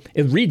so.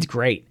 It reads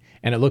great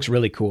and it looks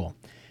really cool.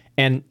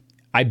 And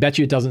I bet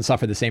you it doesn't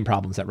suffer the same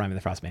problems that Rime of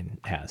the Frost Maiden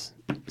has.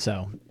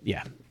 So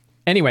yeah.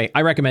 Anyway,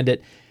 I recommend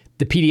it.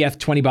 The PDF,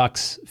 $20,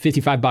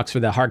 $55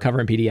 for the hardcover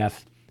and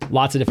PDF.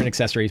 Lots of different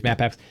accessories, map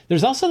packs.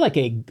 There's also like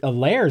a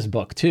layers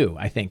book too.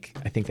 I think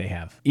they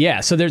have.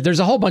 Yeah, so there's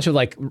a whole bunch of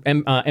like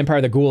Empire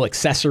of the Ghoul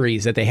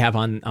accessories that they have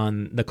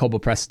on the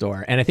Kobold Press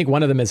store, and I think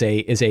one of them is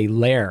a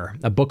lair,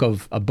 a book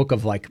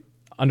of like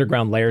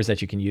underground layers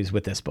that you can use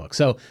with this book.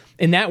 So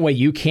in that way,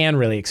 you can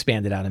really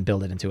expand it out and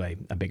build it into a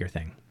bigger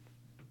thing.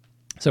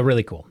 So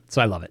really cool.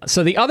 So I love it.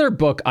 So the other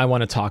book I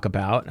want to talk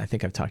about, I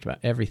think I've talked about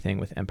everything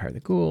with Empire of the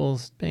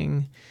Ghouls,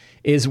 bing,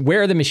 is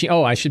Where the Machine...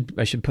 Oh, I should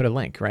put a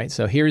link, right?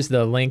 So here's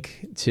the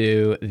link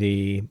to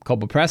the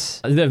Kobold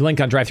Press, the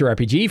link on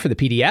DriveThruRPG for the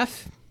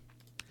PDF.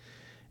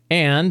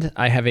 And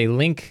I have a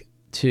link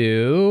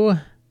to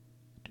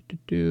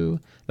the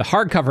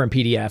hardcover and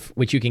PDF,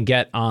 which you can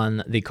get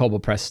on the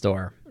Kobold Press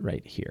store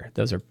right here.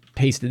 Those are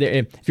pasted there.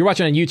 If you're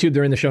watching on YouTube,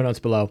 they're in the show notes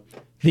below.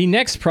 The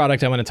next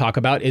product I want to talk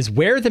about is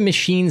Where the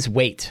Machines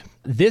Wait.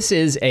 This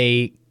is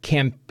a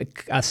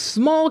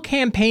small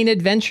campaign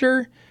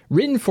adventure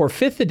written for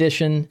 5th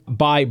edition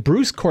by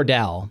Bruce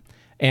Cordell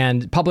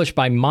and published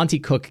by Monty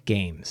Cook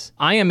Games.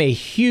 I am a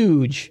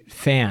huge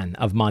fan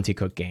of Monty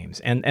Cook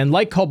Games. And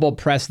like Kobold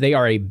Press, they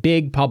are a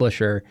big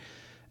publisher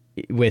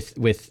with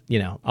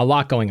a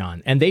lot going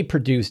on. And they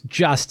produce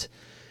just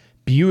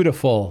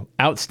beautiful,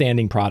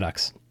 outstanding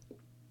products.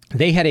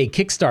 They had a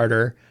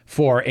Kickstarter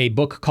for a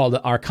book called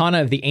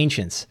Arcana of the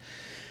Ancients,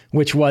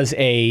 which was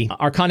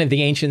Arcana of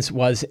the Ancients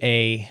was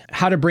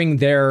how to bring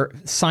their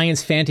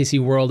science fantasy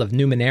world of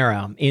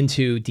Numenera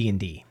into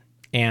D&D.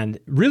 And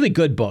really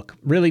good book,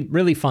 really,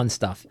 really fun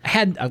stuff.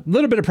 Had a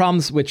little bit of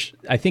problems, which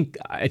I think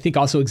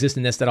also exist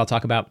in this that I'll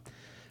talk about,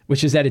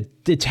 which is that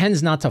it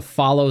tends not to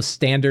follow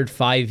standard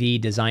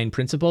 5e design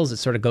principles. It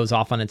sort of goes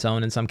off on its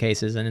own in some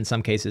cases, and in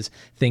some cases,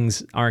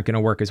 things aren't going to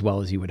work as well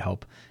as you would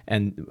hope.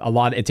 And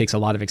it takes a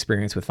lot of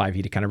experience with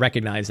 5e to kind of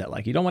recognize that,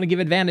 like, you don't want to give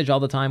advantage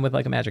all the time with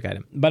like a magic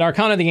item. But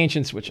Arcana of the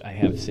Ancients, which I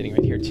have sitting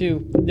right here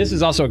too, this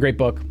is also a great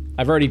book.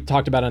 I've already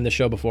talked about it on this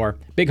show before.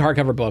 Big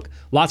hardcover book,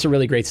 lots of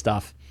really great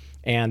stuff,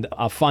 and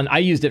fun. I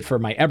used it for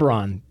my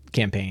Eberron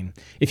campaign.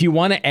 If you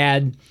want to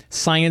add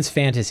science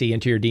fantasy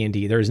into your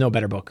D&D, there is no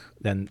better book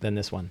than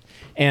this one.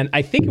 And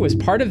I think it was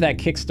part of that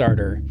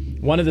Kickstarter.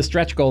 One of the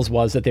stretch goals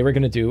was that they were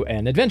going to do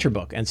an adventure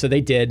book. And so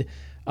they did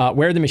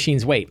Where the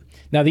Machines Wait.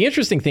 Now, the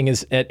interesting thing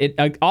is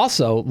it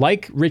also,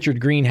 like Richard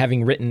Green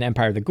having written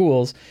Empire of the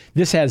Ghouls,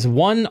 this has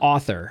one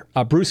author,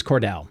 Bruce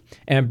Cordell.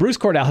 And Bruce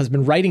Cordell has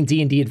been writing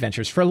D&D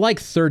adventures for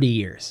like 30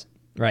 years,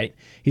 right?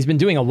 He's been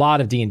doing a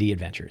lot of D&D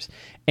adventures.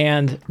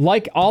 And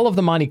like all of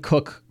the Monty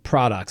Cook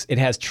products, it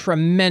has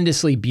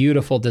tremendously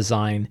beautiful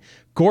design,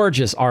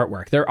 gorgeous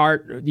artwork. Their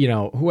art,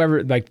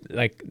 whoever,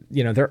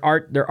 their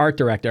art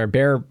director,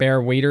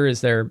 Bear Waiter is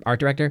their art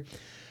director.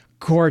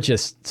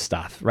 Gorgeous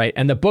stuff, right?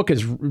 And the book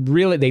is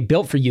really, they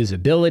built for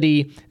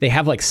usability. They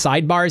have like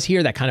sidebars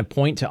here that kind of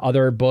point to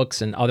other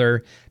books and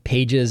other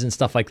pages and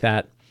stuff like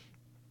that.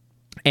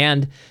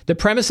 And the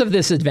premise of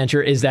this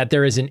adventure is that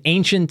there is an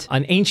ancient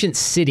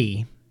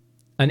city,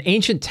 an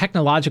ancient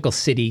technological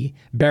city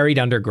buried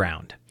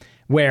underground,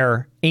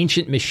 where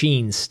ancient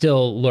machines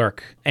still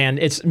lurk. And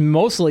it's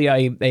mostly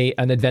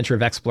an adventure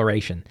of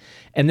exploration.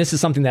 And this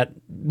is something that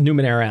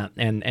Numenera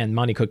and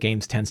Monty Cook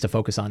Games tends to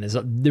focus on, is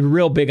they're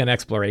real big on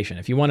exploration.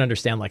 If you want to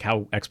understand like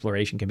how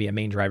exploration can be a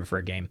main driver for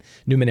a game,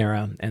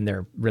 Numenera and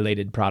their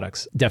related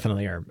products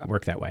definitely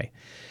work that way.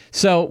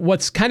 So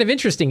what's kind of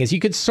interesting is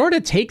you could sort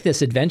of take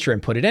this adventure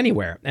and put it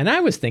anywhere. And I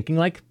was thinking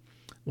like,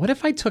 what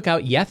if I took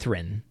out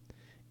Yethrin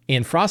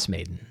in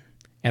Frostmaiden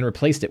and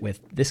replaced it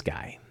with this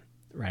guy,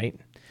 right?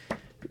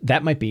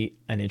 That might be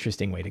an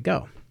interesting way to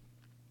go.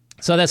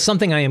 So that's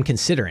something I am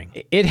considering.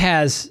 It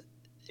has,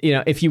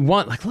 if you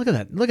want, like, look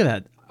at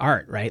that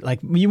art, right? Like,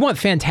 you want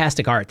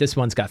fantastic art. This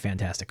one's got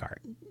fantastic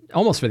art.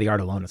 Almost for the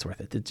art alone, it's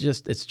worth it.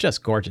 It's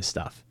just gorgeous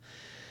stuff.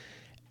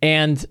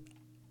 And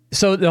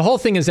so the whole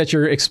thing is that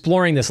you're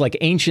exploring this like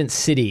ancient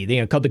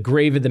city, called the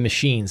Grave of the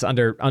Machines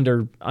under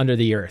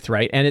the earth,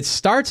 right? And it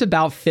starts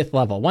about 5th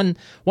level.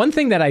 One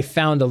thing that I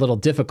found a little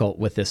difficult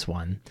with this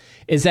one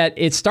is that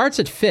it starts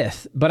at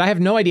 5th, but I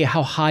have no idea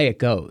how high it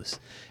goes.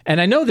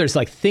 And I know there's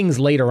like things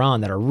later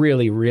on that are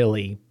really,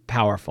 really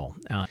powerful.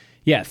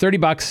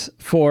 $30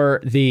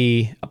 for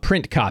the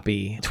print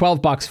copy,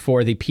 $12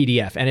 for the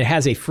PDF, and it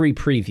has a free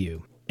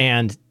preview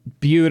and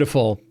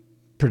beautiful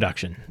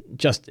production.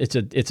 Just it's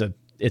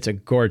a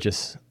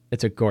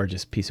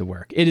gorgeous piece of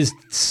work. It is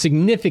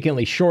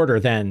significantly shorter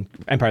than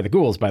Empire of the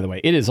Ghouls, by the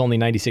way. It is only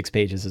 96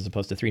 pages as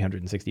opposed to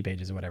 360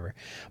 pages or whatever.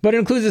 But it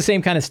includes the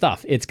same kind of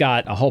stuff. It's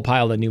got a whole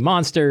pile of new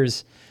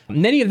monsters.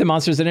 Many of the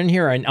monsters that are in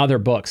here are in other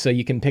books, so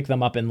you can pick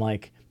them up in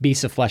like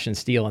Beasts of Flesh and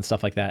Steel and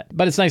stuff like that.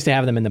 But it's nice to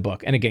have them in the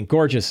book. And again,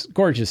 gorgeous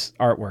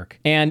artwork.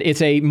 And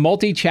it's a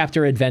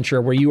multi-chapter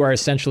adventure where you are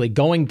essentially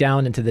going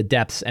down into the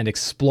depths and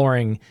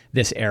exploring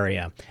this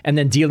area, and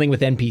then dealing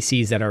with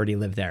NPCs that already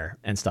live there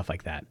and stuff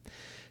like that.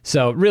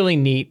 So really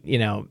neat,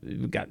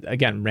 we've got,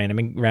 again,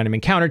 random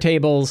encounter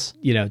tables,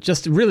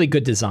 just really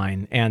good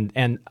design.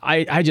 And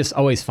I just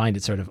always find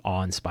it sort of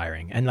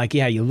awe-inspiring. And like,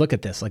 yeah, you look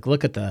at this, like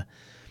look at the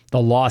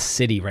lost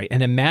city, right?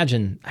 And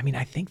imagine,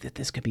 I think that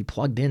this could be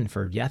plugged in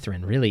for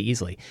Yethrin really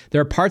easily.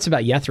 There are parts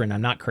about Yethrin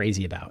I'm not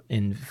crazy about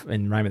in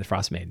Rime of the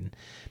Frostmaiden.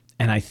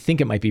 And I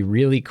think it might be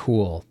really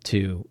cool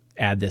to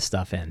add this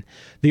stuff in.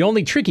 The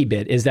only tricky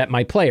bit is that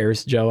my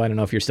players, Joe, I don't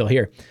know if you're still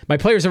here, my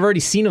players have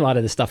already seen a lot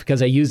of this stuff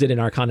because I used it in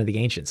Arcana of the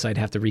Ancients, so I'd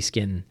have to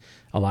reskin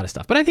a lot of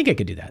stuff. But I think I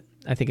could do that.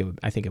 I think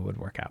it would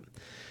work out.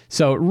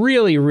 So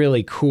really,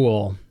 really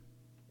cool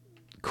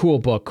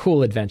book,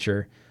 cool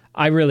adventure.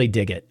 I really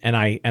dig it, and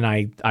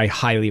I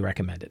highly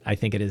recommend it. I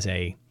think it is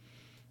I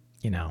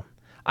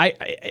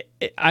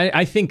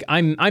think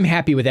I'm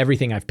happy with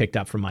everything I've picked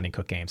up from Monty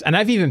Cook Games. And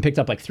I've even picked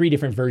up like 3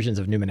 different versions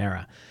of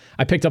Numenera.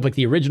 I picked up like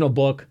the original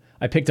book,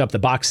 I picked up the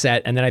box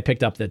set, and then I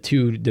picked up the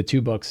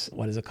two books.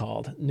 What is it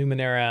called?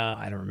 Numenera,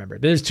 I don't remember.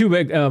 There's 2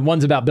 big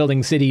one's about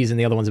building cities and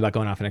the other one's about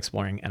going off and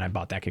exploring, and I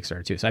bought that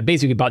Kickstarter too. So I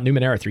basically bought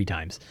Numenera 3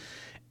 times,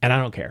 and I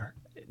don't care.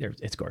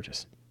 It's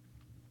gorgeous.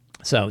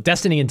 So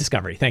Destiny and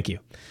Discovery, thank you.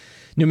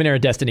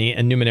 Numenera Destiny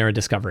and Numenera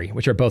Discovery,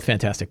 which are both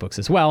fantastic books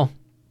as well.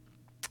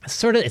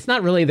 It's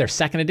not really their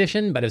 2nd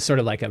edition, but it's sort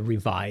of like a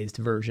revised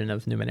version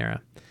of Numenera.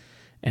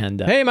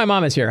 And hey, my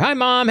mom is here. Hi,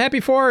 Mom. Happy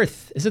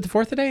 4th. Is it the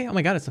 4th today? Oh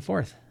my God, it's the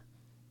 4th.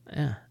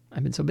 Yeah,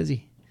 I've been so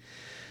busy.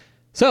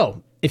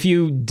 So if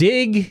you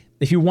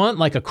want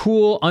like a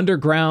cool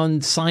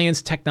underground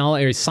science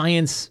technology or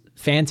science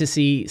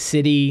fantasy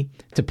city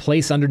to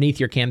place underneath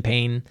your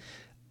campaign,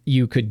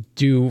 you could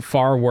do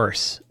far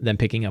worse than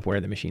picking up Where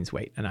the Machines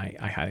Wait, and I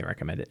highly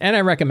recommend it. And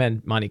I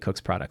recommend Monty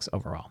Cook's products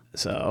overall.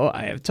 So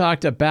I have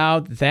talked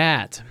about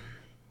that.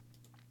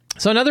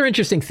 So another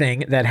interesting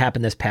thing that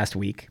happened this past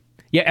week,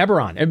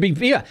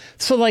 Eberron.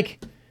 So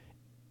like,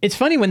 it's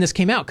funny when this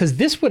came out, because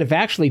this would have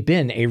actually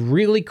been a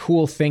really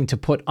cool thing to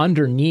put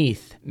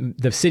underneath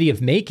the city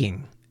of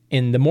Making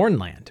in the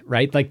Mornland,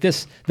 right? Like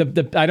this,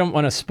 I don't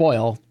want to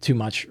spoil too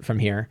much from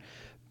here,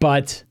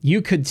 but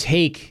you could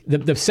take,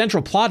 the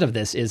central plot of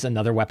this is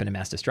another weapon of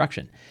mass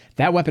destruction.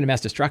 That weapon of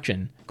mass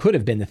destruction could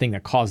have been the thing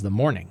that caused the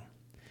mourning.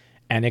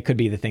 And it could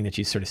be the thing that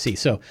you sort of see.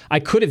 So I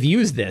could have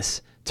used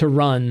this to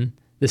run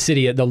the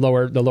city, the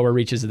lower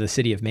reaches of the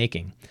city of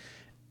Making.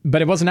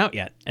 But it wasn't out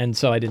yet. And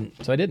so I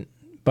didn't.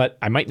 But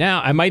I might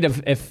now. I might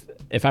have,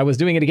 if I was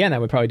doing it again, I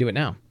would probably do it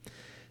now.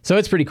 So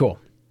it's pretty cool.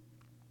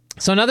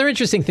 So another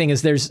interesting thing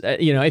is there's,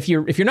 if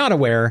you're not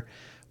aware,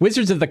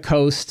 Wizards of the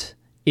Coast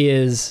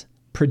is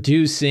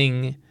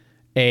producing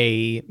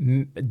a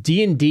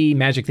D&D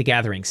Magic the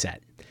Gathering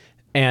set.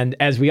 And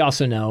as we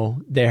also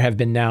know, there have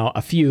been now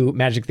a few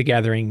Magic the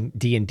Gathering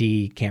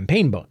D&D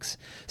campaign books.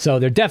 So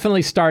they're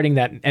definitely starting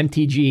that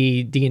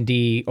MtG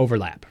D&D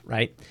overlap,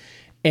 right?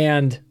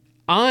 And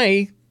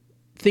I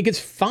think it's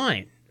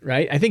fine,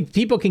 right? I think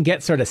people can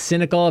get sort of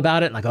cynical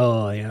about it, like,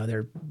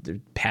 they're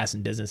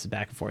passing business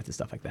back and forth and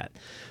stuff like that.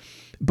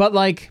 But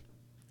like,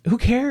 who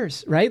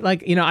cares, right?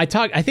 Like, I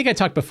think I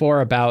talked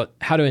before about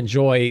how to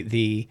enjoy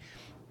the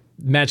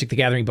Magic the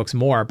Gathering books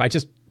more by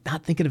just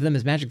not thinking of them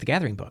as Magic the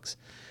Gathering books.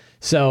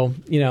 So,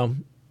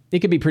 it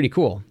could be pretty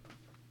cool.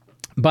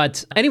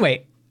 But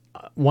anyway,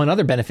 one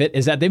other benefit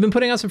is that they've been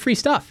putting out some free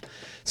stuff.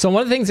 So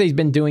one of the things they've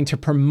been doing to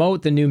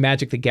promote the new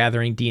Magic the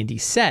Gathering D&D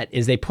set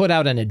is they put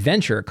out an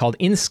adventure called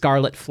In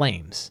Scarlet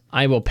Flames.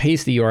 I will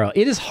paste the URL.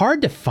 It is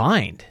hard to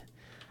find.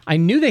 I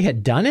knew they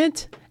had done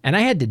it, and I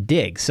had to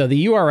dig. So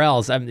the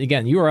URLs,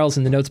 again, URLs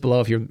in the notes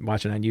below if you're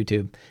watching on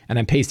YouTube, and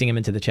I'm pasting them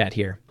into the chat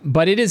here.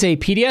 But it is a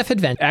PDF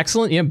adventure,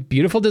 excellent,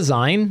 beautiful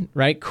design,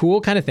 right?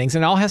 Cool kind of things.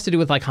 And it all has to do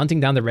with like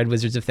hunting down the Red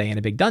Wizards of Thay in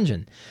a big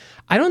dungeon.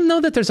 I don't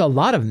know that there's a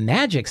lot of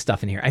Magic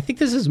stuff in here. I think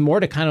this is more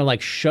to kind of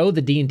like show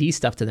the D&D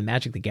stuff to the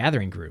Magic the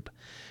Gathering group,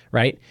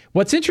 right?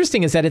 What's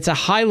interesting is that it's a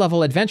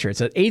high-level adventure. It's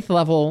an 8th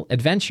level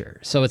adventure,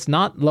 so it's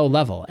not low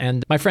level.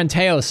 And my friend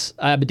Teos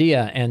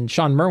Abadia and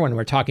Sean Merwin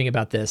were talking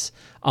about this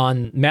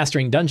on the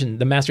Mastering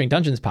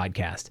Dungeons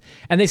podcast.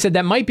 And they said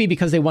that might be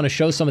because they want to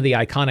show some of the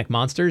iconic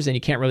monsters, and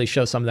you can't really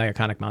show some of the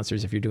iconic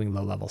monsters if you're doing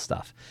low-level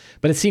stuff.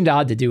 But it seemed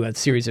odd to do a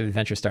series of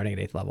adventures starting at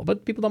 8th level,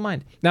 but people don't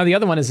mind. Now, the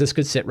other one is this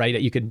could sit right,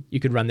 you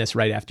could run this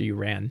right after you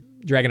ran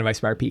Dragon of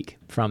Icespire Peak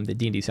from the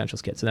D&D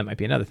Essentials kit, so that might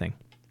be another thing.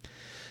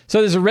 So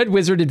there's a Red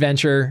Wizard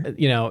adventure,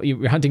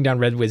 you're hunting down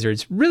Red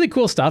Wizards, really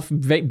cool stuff,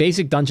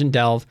 basic dungeon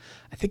delve.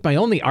 I think my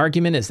only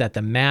argument is that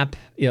the map,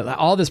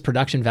 all this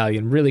production value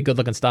and really good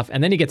looking stuff.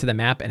 And then you get to the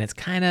map and it's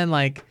kind of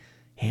like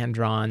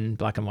hand-drawn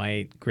black and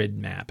white grid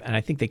map. And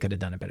I think they could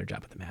have done a better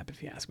job with the map,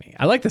 if you ask me.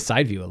 I like the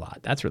side view a lot.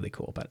 That's really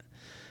cool, but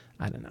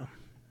I don't know.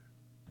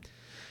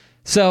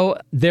 So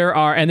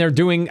they're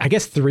doing, I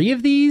guess, 3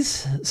 of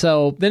these.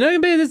 So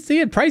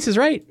the price is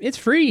right. It's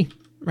free.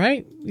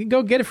 Right? You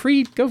go get a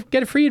free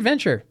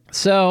adventure.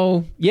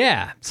 So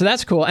yeah, so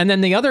that's cool. And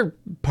then the other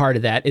part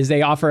of that is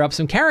they offer up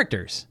some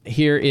characters.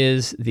 Here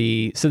is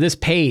so this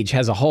page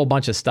has a whole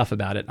bunch of stuff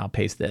about it. I'll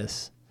paste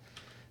this.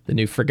 The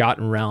new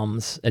Forgotten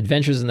Realms,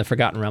 Adventures in the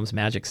Forgotten Realms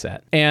Magic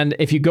set. And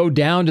if you go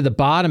down to the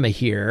bottom of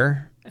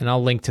here, and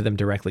I'll link to them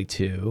directly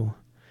too,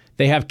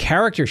 they have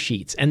character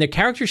sheets. And the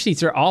character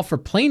sheets are all for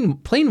the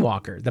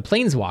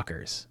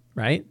Planeswalkers,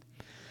 right?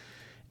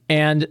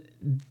 And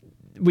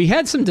we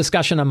had some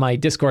discussion on my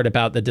Discord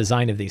about the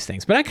design of these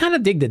things, but I kind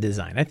of dig the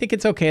design. I think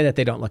it's okay that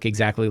they don't look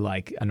exactly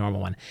like a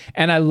normal one.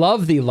 And I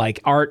love the like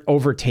art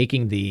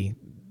overtaking the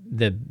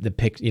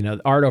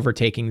art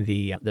overtaking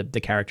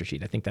the character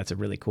sheet. I think that's a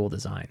really cool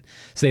design.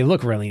 So they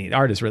look really neat.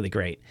 Art is really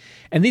great.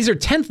 And these are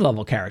 10th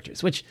level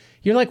characters, which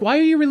you're like, why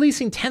are you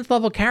releasing 10th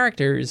level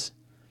characters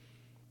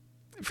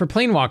for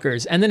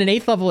Planewalkers and then an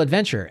 8th level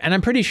adventure? And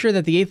I'm pretty sure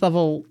that the 8th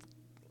level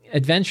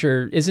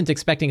adventure isn't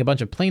expecting a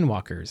bunch of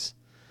Planewalkers.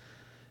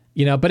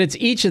 But it's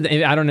each of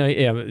the, I don't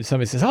know,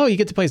 somebody says, oh, you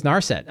get to play as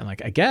Narset. I'm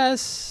like, I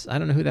guess. I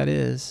don't know who that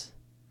is.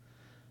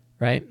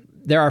 Right?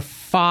 There are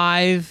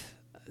 5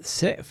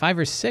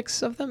 or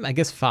 6 of them? I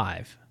guess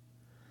 5.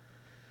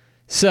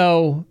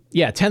 So,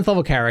 yeah, 10th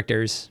level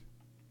characters.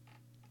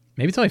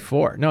 Maybe it's only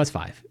 4. No, it's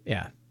 5.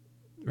 Yeah,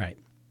 right.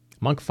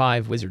 Monk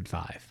 5, Wizard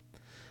 5. I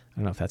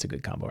don't know if that's a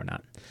good combo or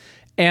not.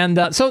 And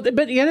but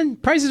again,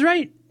 price is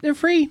right. They're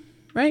free.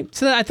 Right.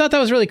 So I thought that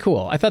was really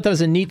cool. I thought that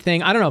was a neat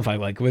thing. I don't know if I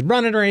would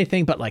run it or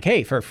anything, but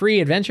hey, for a free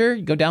adventure,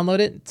 go download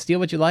it, steal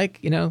what you like,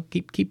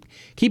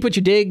 keep what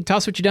you dig,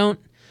 toss what you don't.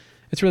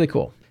 It's really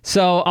cool.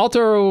 So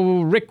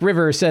Alto Rick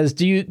River says,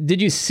 did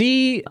you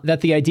see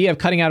that the idea of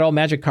cutting out all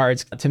Magic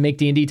cards to make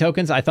D&D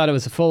tokens? I thought it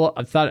was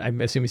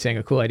I'm assuming he's saying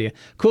a cool idea.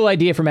 Cool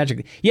idea for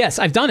Magic. Yes,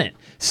 I've done it.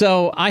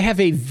 So I have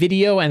a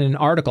video and an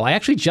article. I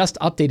actually just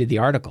updated the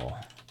article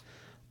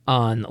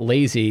on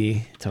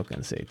lazy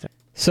tokens.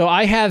 So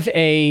I have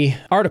a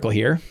article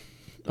here.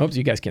 Oops,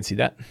 you guys can't see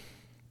that.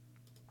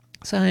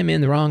 So I'm in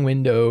the wrong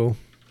window.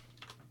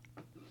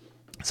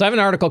 So I have an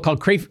article called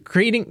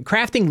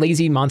Crafting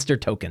Lazy Monster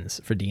Tokens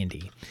for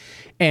D&D.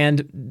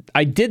 And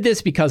I did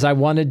this because I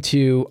wanted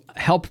to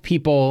help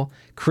people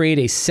create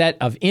a set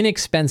of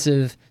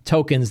inexpensive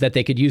tokens that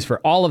they could use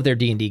for all of their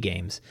D&D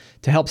games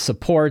to help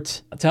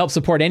support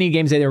any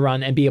games they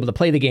run and be able to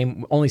play the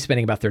game only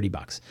spending about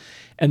 $30.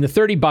 And the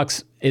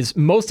 $30 is,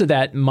 most of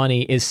that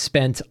money is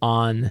spent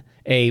on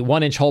a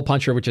 1-inch hole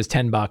puncher, which is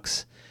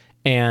 $10,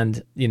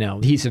 and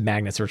adhesive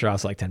magnets, which are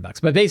also like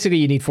 $10. But basically,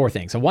 you need 4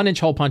 things: a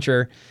 1-inch hole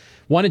puncher,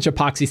 1-inch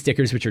epoxy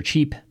stickers, which are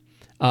cheap,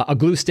 a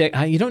glue stick.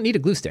 You don't need a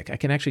glue stick. I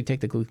can actually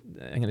take the glue.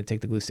 I'm going to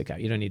take the glue stick out.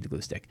 You don't need the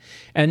glue stick,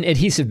 and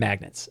adhesive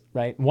magnets,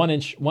 right?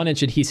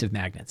 1-inch adhesive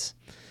magnets.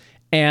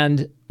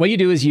 And what you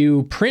do is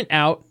you print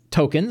out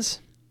tokens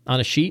on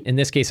a sheet. In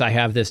this case, I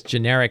have this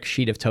generic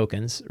sheet of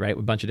tokens, right,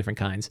 with a bunch of different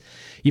kinds.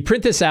 You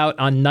print this out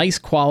on nice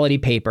quality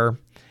paper,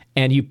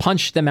 and you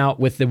punch them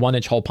out with the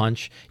 1-inch hole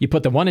punch. You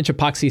put the 1-inch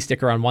epoxy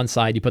sticker on one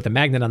side, you put the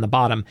magnet on the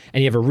bottom,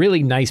 and you have a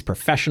really nice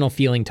professional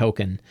feeling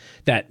token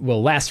that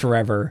will last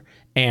forever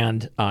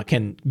and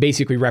can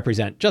basically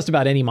represent just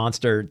about any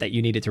monster that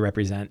you need it to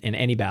represent in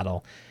any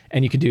battle.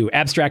 And you can do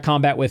abstract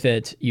combat with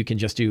it. You can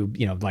just do,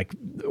 like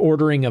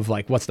ordering of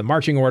like, what's the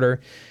marching order.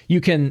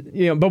 You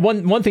can, but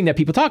one thing that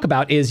people talk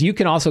about is you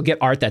can also get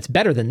art that's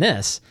better than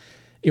this,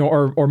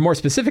 or more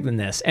specific than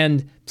this.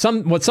 And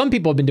what some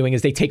people have been doing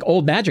is they take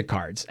old Magic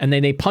cards and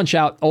then they punch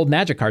out old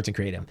Magic cards and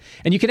create them.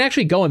 And you can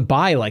actually go and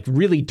buy like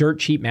really dirt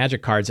cheap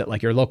Magic cards at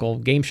like your local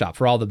game shop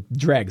for all the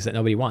dregs that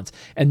nobody wants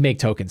and make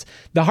tokens.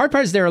 The hard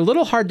part is they're a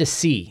little hard to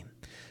see.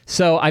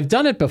 So I've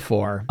done it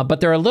before, but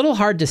they're a little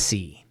hard to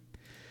see.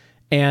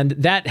 And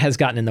that has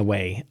gotten in the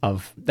way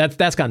of, that's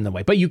gotten in the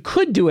way. But you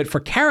could do it for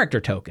character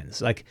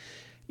tokens, like,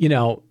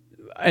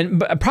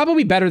 and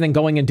probably better than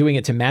going and doing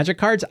it to Magic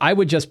cards. I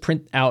would just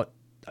print out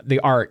the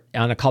art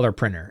on a color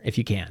printer if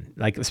you can,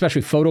 like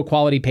especially photo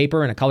quality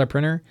paper and a color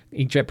printer,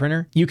 inkjet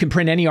printer. You can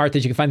print any art that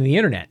you can find on the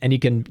internet, and you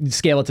can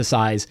scale it to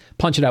size,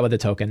 punch it out with a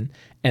token,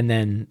 and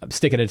then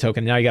stick it in a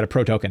token. Now you got a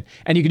pro token.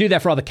 And you can do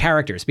that for all the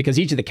characters, because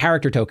each of the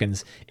character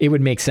tokens, it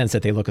would make sense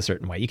that they look a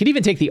certain way. You could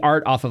even take the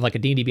art off of like a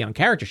D&D Beyond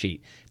character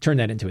sheet, turn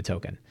that into a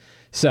token.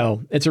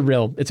 So it's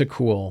a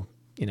cool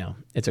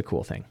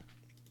thing.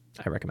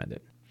 I recommend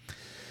it.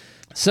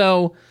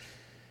 So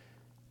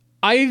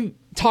I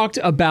talked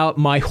about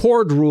my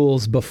horde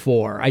rules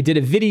before. I did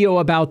a video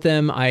about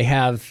them. I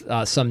have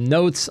some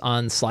notes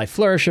on Sly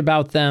Flourish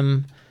about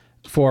them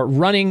for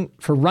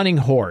running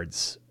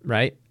hordes,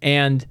 right?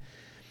 And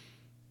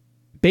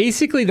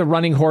basically the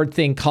running horde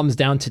thing comes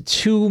down to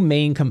two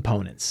main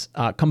components.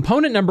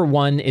 Component number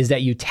one is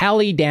that you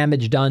tally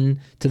damage done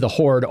to the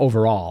horde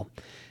overall,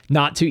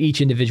 not to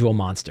each individual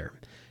monster.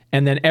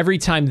 And then every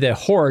time the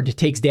horde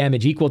takes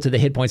damage equal to the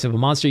hit points of a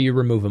monster, you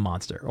remove a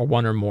monster, or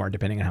one or more,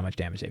 depending on how much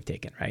damage they've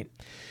taken, right?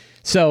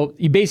 So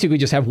you basically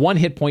just have one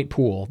hit point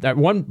pool, that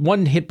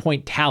one hit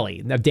point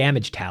tally, a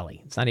damage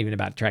tally. It's not even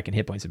about tracking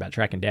hit points, it's about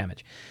tracking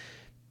damage.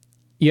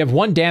 You have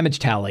one damage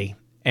tally,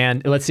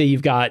 and let's say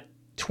you've got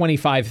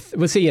 25,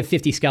 let's say you have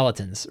 50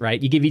 skeletons, right?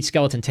 You give each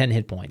skeleton 10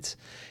 hit points.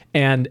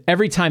 And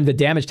every time the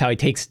damage tally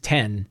takes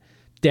 10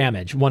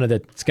 damage, one of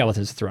the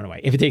skeletons is thrown away.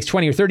 If it takes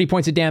 20 or 30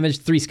 points of damage,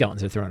 3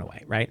 skeletons are thrown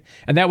away, right?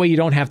 And that way you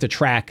don't have to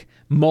track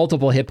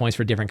multiple hit points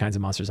for different kinds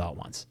of monsters all at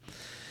once.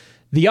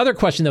 The other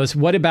question, though, is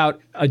what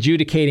about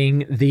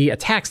adjudicating the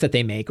attacks that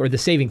they make or the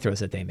saving throws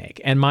that they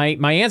make? And my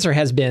answer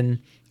has been,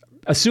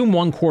 assume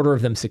 1/4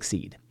 of them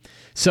succeed.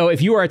 So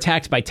if you are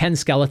attacked by 10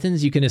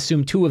 skeletons, you can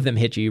assume 2 of them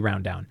hit you,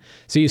 round down.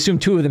 So you assume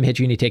 2 of them hit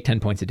you and you take 10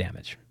 points of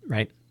damage,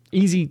 right?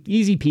 Easy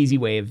peasy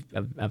way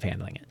of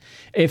handling it.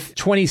 If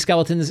 20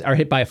 skeletons are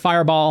hit by a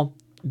fireball,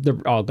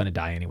 they're all going to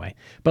die anyway.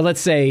 But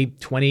let's say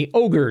 20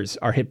 ogres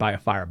are hit by a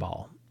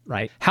fireball,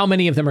 right? How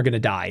many of them are going to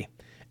die?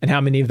 And how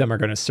many of them are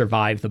going to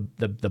survive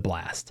the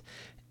blast?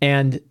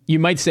 And you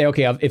might say,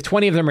 okay, if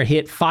 20 of them are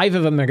hit, 5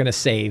 of them are going to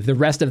save. The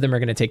rest of them are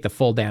going to take the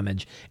full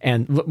damage.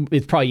 And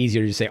it's probably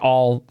easier to say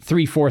all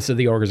 3/4 of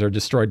the ogres are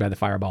destroyed by the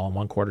fireball and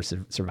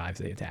 1/4 survives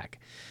the attack,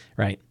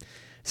 right?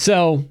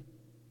 So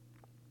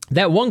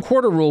that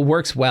 1/4 rule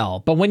works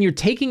well, but when you're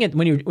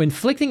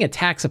inflicting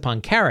attacks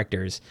upon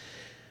characters,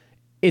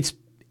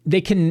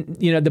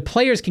 the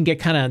players can get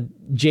kind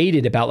of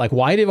jaded about like,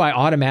 why do I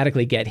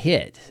automatically get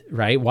hit,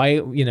 right? Why,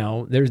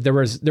 there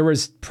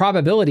was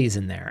probabilities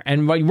in there.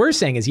 And what we're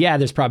saying is, yeah,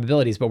 there's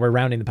probabilities, but we're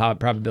rounding the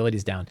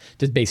probabilities down,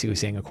 just basically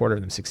saying 1/4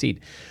 of them succeed.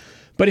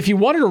 But if you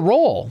wanted to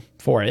roll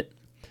for it,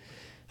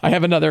 I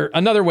have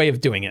another way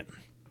of doing it.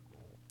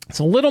 It's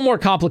a little more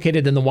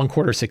complicated than the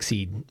 1/4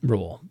 succeed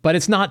rule, but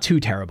it's not too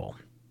terrible.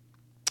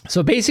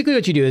 So basically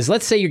what you do is,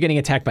 let's say you're getting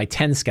attacked by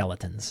 10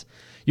 skeletons.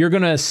 You're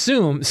going to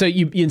assume, so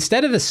you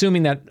instead of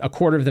assuming that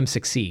 1/4 of them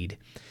succeed,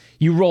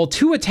 you roll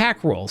 2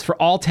 attack rolls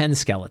for all 10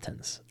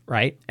 skeletons,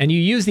 right? And you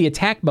use the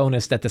attack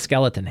bonus that the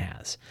skeleton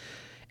has.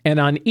 And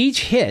on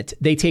each hit,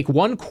 they take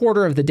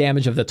 1/4 of the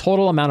damage of the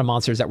total amount of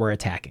monsters that we're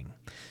attacking.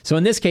 So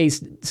in this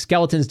case,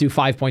 skeletons do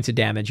 5 points of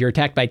damage. You're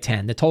attacked by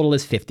 10. The total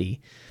is 50.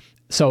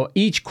 So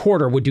each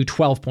quarter would do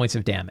 12 points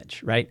of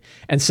damage, right?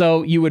 And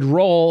so you would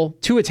roll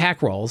 2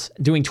 attack rolls,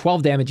 doing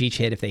 12 damage each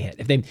hit if they hit.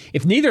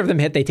 If neither of them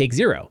hit, they take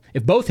 0.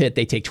 If both hit,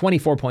 they take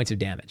 24 points of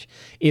damage.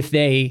 If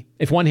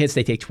one hits,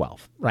 they take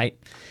 12, right?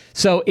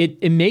 So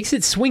it makes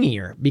it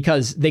swingier,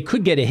 because they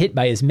could get a hit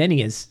by as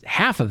many as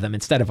half of them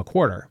instead of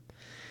 1/4.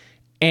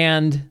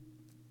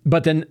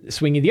 But then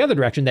swinging the other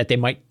direction, that they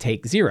might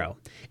take 0.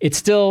 It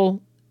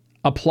still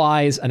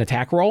applies an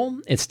attack roll.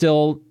 It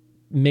still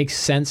makes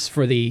sense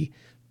for the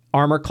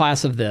armor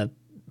class of the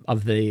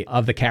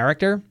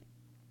character,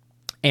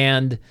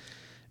 and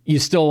you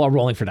still are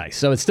rolling for dice.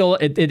 So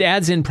it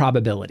adds in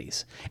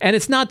probabilities, and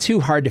it's not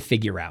too hard to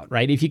figure out,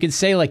 right? If you could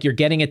say like you're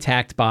getting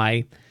attacked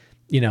by,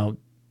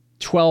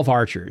 12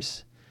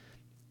 archers,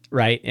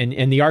 right?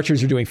 And the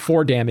archers are doing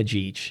 4 damage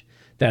each.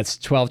 That's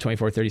 12,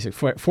 24, 36,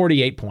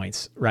 48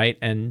 points, right?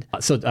 And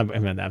so, I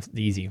mean, that's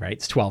easy, right?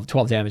 It's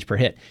 12 damage per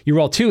hit. You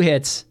roll 2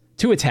 hits,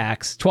 2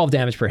 attacks, 12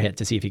 damage per hit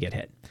to see if you get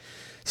hit.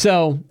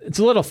 So it's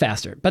a little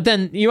faster. But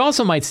then you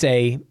also might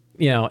say,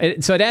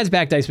 so it adds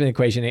back dice in the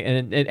equation,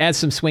 and it adds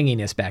some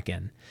swinginess back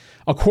in.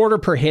 A quarter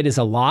per hit is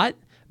a lot,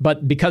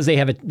 but because they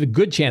have a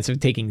good chance of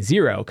taking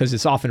 0, because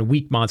it's often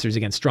weak monsters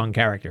against strong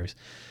characters.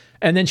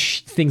 And then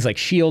things like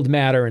shield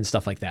matter and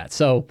stuff like that.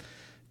 So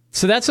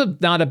that's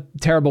not a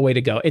terrible way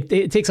to go.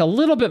 It takes a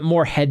little bit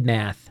more head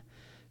math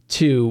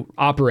to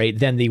operate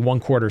than the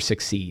 1/4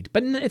 succeed,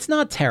 but it's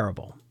not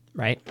terrible,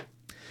 right?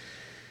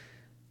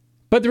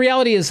 But the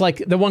reality is, like,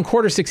 the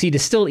 1/4 succeed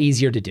is still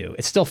easier to do.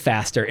 It's still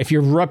faster. If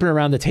you're rubbing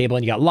around the table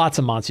and you got lots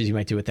of monsters, you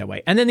might do it that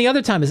way. And then the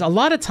other time is, a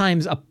lot of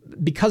times,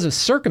 because of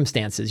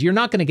circumstances, you're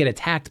not going to get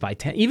attacked by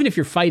 10. Even if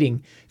you're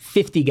fighting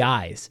 50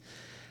 guys,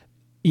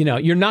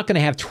 you're not going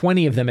to have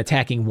 20 of them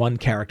attacking one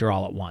character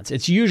all at once.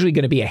 It's usually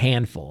going to be a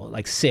handful,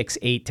 like 6,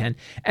 8, 10.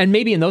 And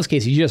maybe in those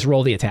cases, you just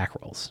roll the attack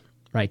rolls,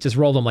 right? Just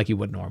roll them like you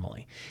would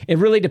normally. It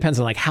really depends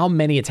on, like, how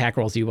many attack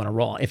rolls do you want to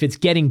roll. If it's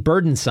getting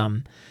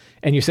burdensome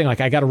and you're saying,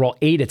 like, I got to roll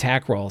 8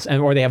 attack rolls,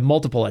 or they have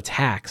multiple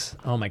attacks,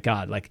 oh my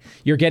God, like,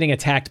 you're getting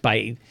attacked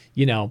by,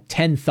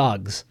 10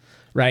 thugs,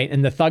 right?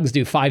 And the thugs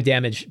do 5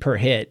 damage per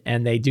hit,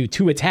 and they do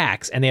 2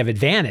 attacks, and they have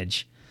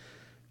advantage.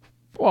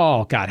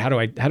 Oh God, how do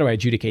I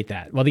adjudicate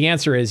that? Well, the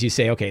answer is, you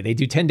say, okay, they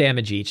do 10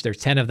 damage each. There's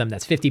 10 of them.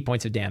 That's 50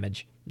 points of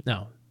damage.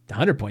 No,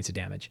 100 points of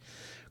damage.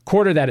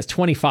 Quarter that is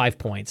 25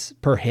 points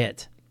per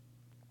hit.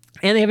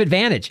 And they have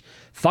advantage.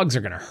 Thugs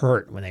are going to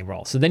hurt when they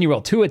roll. So then you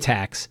roll 2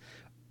 attacks,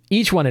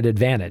 each one at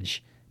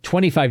advantage,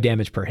 25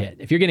 damage per hit.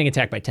 If you're getting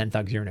attacked by 10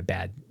 thugs, you're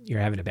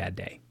having a bad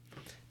day.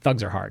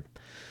 Thugs are hard.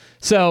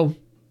 So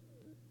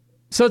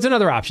it's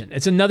another option.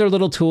 It's another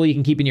little tool you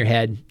can keep in your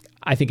head.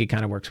 I think it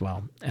kind of works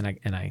well, and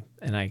I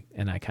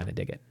kind of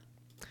dig it.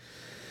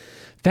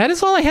 That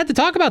is all I had to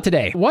talk about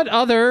today.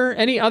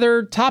 Any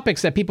other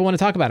topics that people want to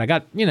talk about? I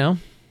got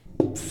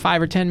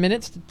 5 or 10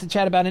 minutes to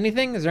chat about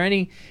anything. Is there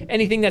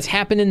anything that's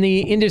happened in the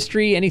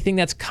industry? Anything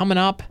that's coming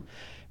up?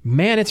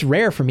 Man, it's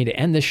rare for me to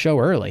end this show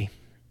early.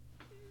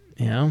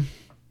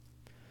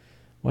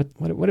 What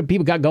do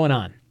people got going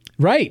on?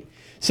 Right.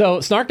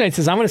 So Snark Knight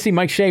says, I want to see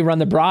Mike Shea run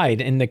the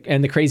bride and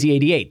the Crazy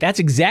 88. That's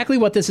exactly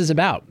what this is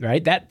about,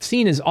 right? That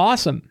scene is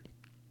awesome,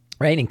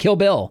 right? In Kill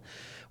Bill,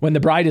 when the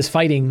bride is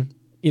fighting,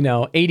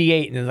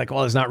 88, and it's like, well,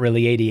 there's not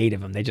really 88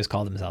 of them. They just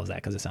call themselves that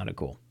because it sounded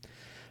cool.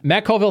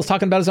 Matt Colville's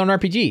talking about his own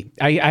RPG.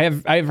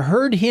 I've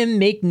heard him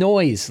make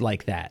noise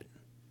like that.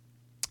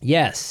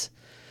 Yes.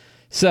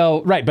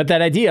 So, right, but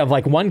that idea of,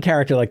 like, one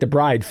character like the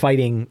bride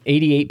fighting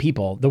 88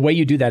 people, the way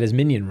you do that is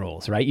minion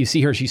rules, right? You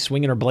see her, she's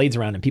swinging her blades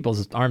around and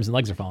people's arms and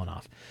legs are falling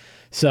off.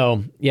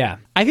 So, yeah,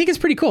 I think it's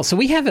pretty cool. So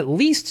we have at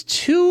least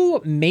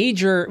 2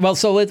 major,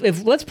 so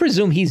let's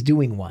presume he's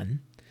doing one,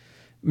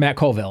 Matt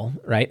Colville,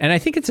 right? And I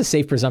think it's a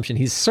safe presumption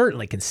he's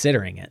certainly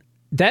considering it.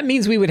 That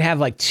means we would have,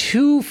 like,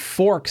 2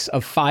 forks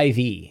of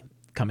 5e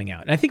coming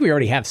out. And I think we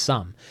already have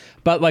some,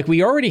 but, like,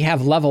 we already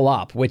have Level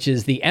Up, which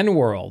is the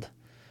N-World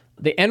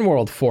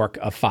fork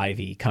of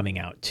 5e coming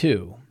out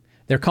too.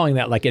 They're calling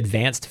that, like,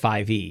 advanced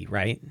 5e,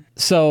 right?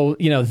 So,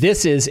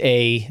 this is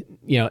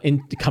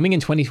coming in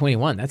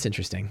 2021. That's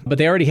interesting. But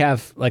they already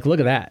have, like, look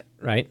at that,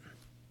 right?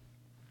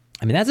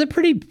 I mean, that's a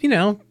pretty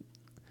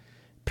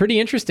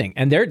interesting.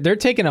 And they're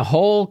taking a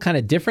whole kind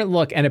of different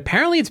look, and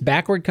apparently it's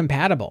backward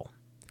compatible.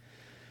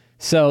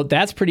 So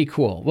that's pretty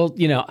cool. Well,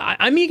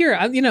 I'm eager,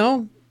 I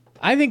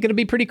think it'll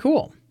be pretty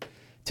cool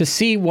to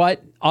see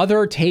what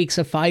other takes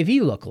of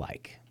 5e look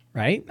like.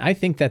 Right? I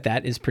think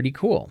that is pretty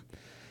cool.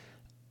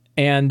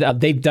 And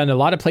they've done a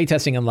lot of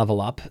playtesting on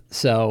Level Up.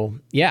 So,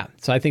 yeah.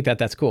 So I think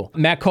that's cool.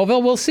 Matt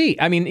Colville, we'll see.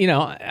 I mean,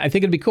 I think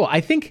it'd be cool. I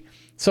think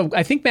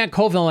Matt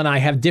Colville and I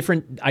have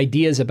different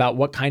ideas about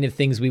what kind of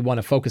things we want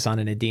to focus on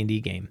in a D&D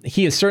game.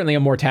 He is certainly a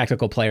more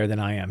tactical player than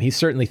I am. He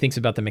certainly thinks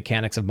about the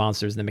mechanics of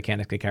monsters and the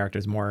mechanics of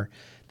characters more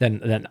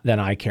than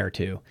I care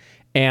to.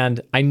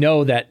 And I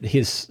know that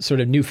his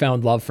sort of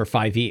newfound love for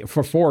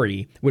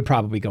 4e would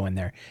probably go in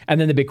there. And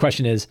then the big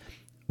question is,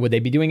 would they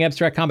be doing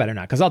abstract combat or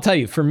not? Because I'll tell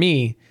you, for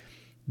me,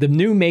 the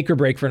new make or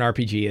break for an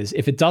RPG is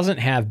if it doesn't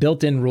have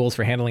built-in rules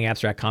for handling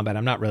abstract combat,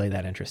 I'm not really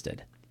that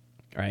interested.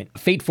 Right?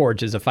 Fate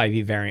Forge is a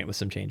 5e variant with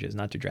some changes,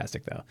 not too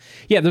drastic though.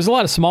 Yeah, there's a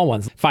lot of small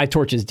ones. 5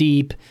 Torches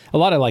Deep, a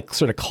lot of, like,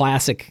 sort of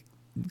classic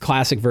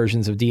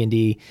versions of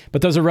D&D,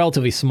 but those are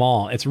relatively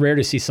small. It's rare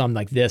to see some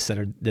like this that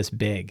are this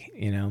big,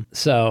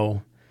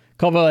 So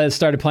Colville has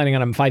started planning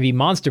on a 5e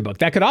monster book.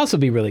 That could also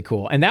be really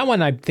cool. And that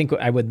one I think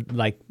I would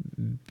like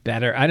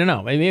better. I don't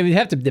know. I mean, it would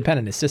have to depend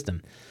on his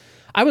system.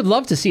 I would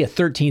love to see a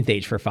 13th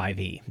Age for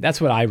 5e. That's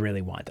what I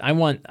really want. I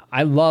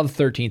love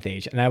 13th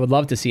Age, and I would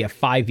love to see a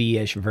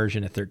 5e-ish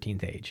version of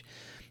 13th Age,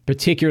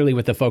 particularly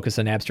with the focus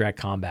on abstract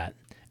combat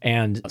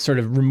and sort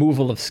of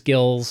removal of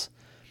skills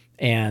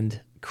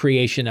and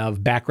creation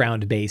of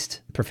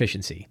background-based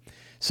proficiency.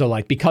 So,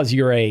 like, because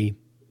you're a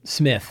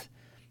smith,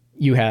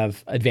 you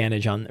have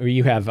advantage on, or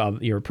you have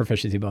your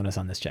proficiency bonus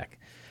on this check.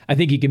 I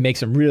think you can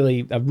make a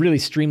really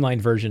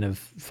streamlined version of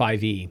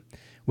 5e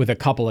with a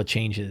couple of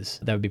changes.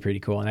 That would be pretty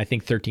cool. And I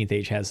think 13th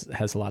Age has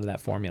a lot of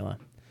that formula.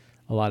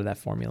 A lot of that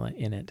formula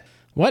in it.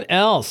 What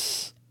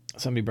else?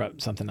 Somebody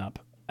brought something up.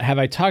 I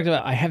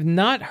have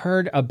not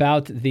heard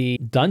about the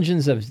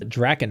Dungeons of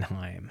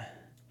Drakkenheim.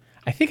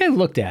 I think I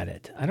looked at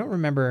it. I don't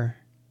remember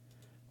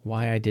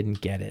why I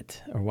didn't get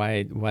it or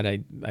why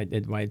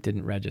it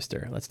didn't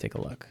register. Let's take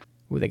a look.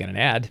 Ooh, they got an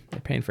ad. They're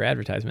paying for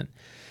advertisement.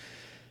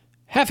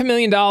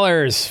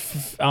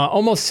 $500,000,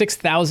 almost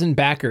 6,000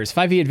 backers,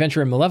 5e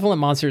adventure and malevolent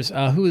monsters.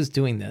 Who is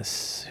doing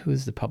this? Who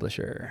is the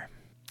publisher?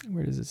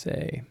 Where does it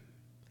say?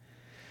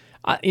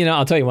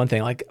 I'll tell you one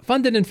thing, like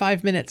funded in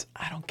 5 minutes.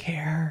 I don't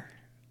care.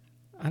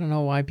 I don't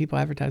know why people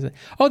advertise it.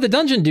 Oh, the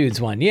Dungeon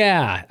Dudes one.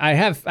 Yeah, I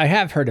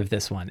have heard of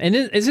this one. And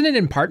isn't it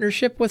in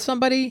partnership with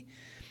somebody?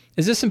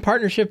 Is this in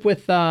partnership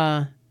with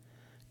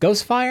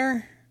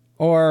Ghostfire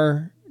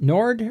or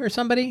Nord or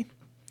somebody?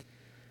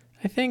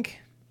 I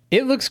think.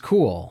 It looks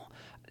cool.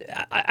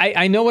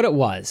 I know what it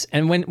was.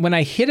 And when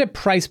I hit a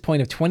price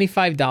point of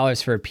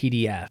 $25 for a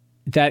PDF,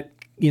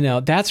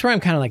 that's where I'm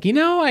kind of like,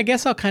 I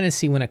guess I'll kind of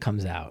see when it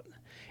comes out.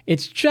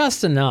 It's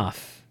just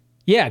enough.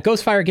 Yeah,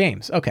 Ghostfire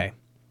Games. Okay.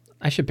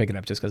 I should pick it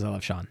up just because I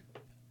love Sean.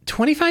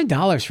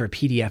 $25 for a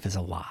PDF is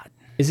a lot.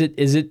 Is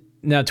it?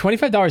 No,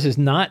 $25 is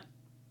not,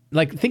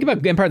 like, think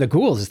about Empire of the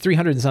Ghouls. It's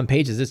 300 and some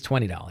pages. It's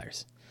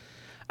 $20.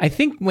 I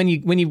think when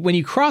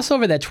you cross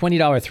over that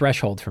 $20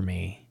 threshold for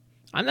me,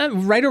 I'm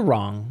not right or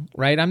wrong,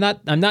 right? I'm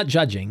not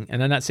judging,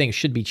 and I'm not saying it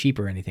should be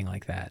cheaper or anything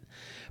like that.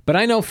 But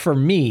I know for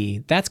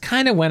me, that's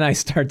kind of when I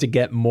start to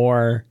get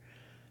more.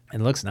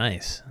 It looks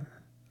nice.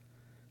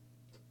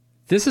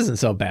 This isn't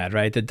so bad,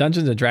 right? The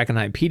Dungeons of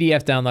Drakkenheim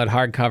PDF download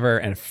hardcover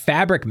and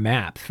fabric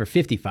map for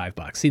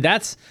 $55. See,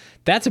 that's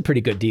a pretty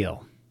good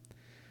deal.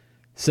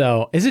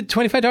 So, is it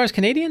 $25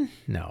 Canadian?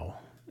 No.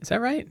 Is that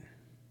right?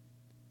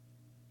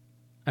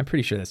 I'm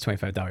pretty sure that's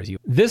 $25 US.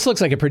 This looks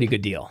like a pretty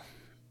good deal.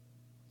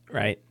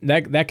 Right?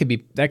 That could be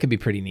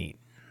pretty neat.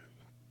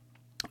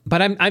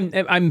 But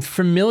I'm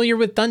familiar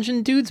with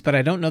Dungeon Dudes, but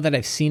I don't know that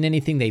I've seen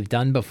anything they've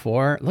done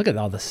before. Look at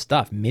all the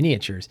stuff,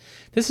 miniatures.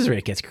 This is where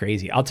it gets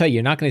crazy. I'll tell you,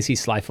 you're not going to see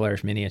Sly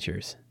Flourish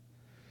miniatures,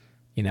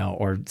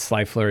 or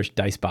Sly Flourish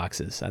dice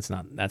boxes. That's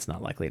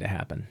not likely to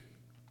happen.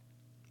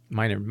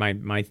 I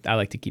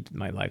like to keep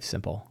my life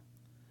simple.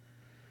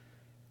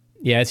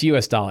 Yeah, it's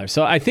US dollars.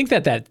 So I think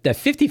that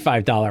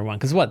 $55 one,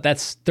 because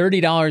that's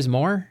 $30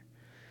 more,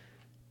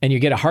 and you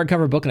get a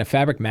hardcover book and a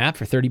fabric map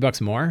for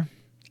 $30 more.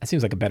 That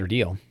seems like a better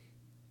deal.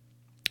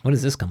 What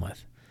does this come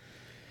with?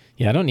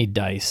 Yeah, I don't need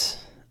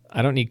dice.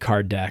 I don't need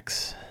card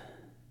decks.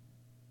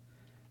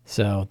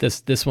 So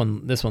this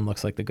one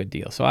looks like the good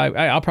deal. So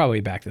I'll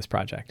probably back this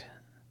project.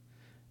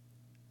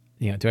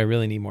 Do I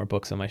really need more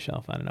books on my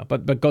shelf? I don't know.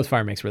 But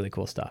Ghostfire makes really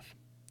cool stuff.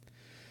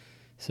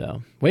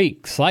 So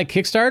wait, Sly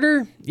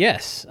Kickstarter?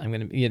 Yes, I'm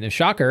gonna.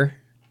 Shocker.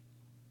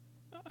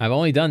 I've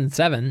only done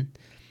 7.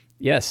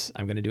 Yes,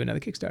 I'm gonna do another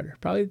Kickstarter.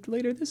 Probably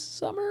later this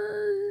summer,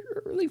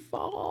 early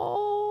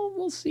fall.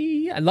 We'll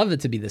see. I'd love it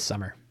to be this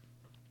summer.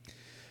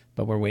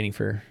 But we're waiting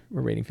for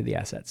the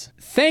assets.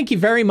 Thank you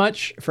very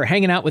much for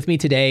hanging out with me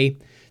today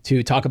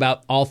to talk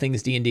about all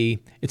things D&D.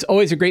 It's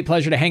always a great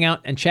pleasure to hang out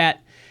and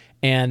chat,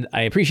 and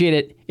I appreciate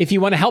it. If you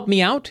want to help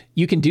me out,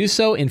 you can do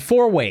so in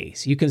 4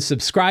 ways. You can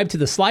subscribe to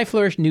the Sly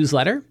Flourish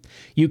newsletter.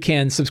 You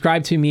can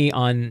subscribe to me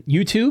on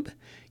YouTube.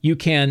 You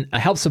can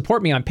help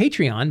support me on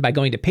Patreon by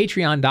going to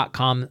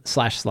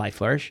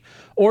patreon.com/slyflourish,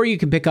 or you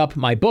can pick up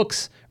my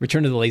books,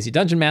 Return of the Lazy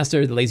Dungeon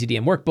Master, The Lazy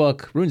DM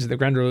Workbook, Runes of the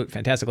Grenroot,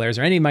 Fantastic Lairs,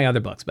 or any of my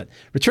other books. But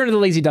Return of the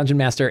Lazy Dungeon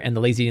Master and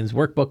The Lazy DM's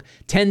Workbook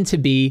tend to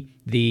be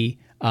the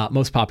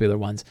most popular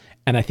ones,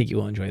 and I think you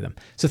will enjoy them.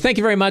 So thank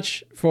you very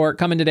much for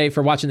coming today,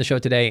 for watching the show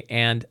today,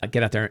 and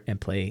get out there and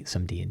play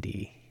some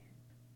D&D.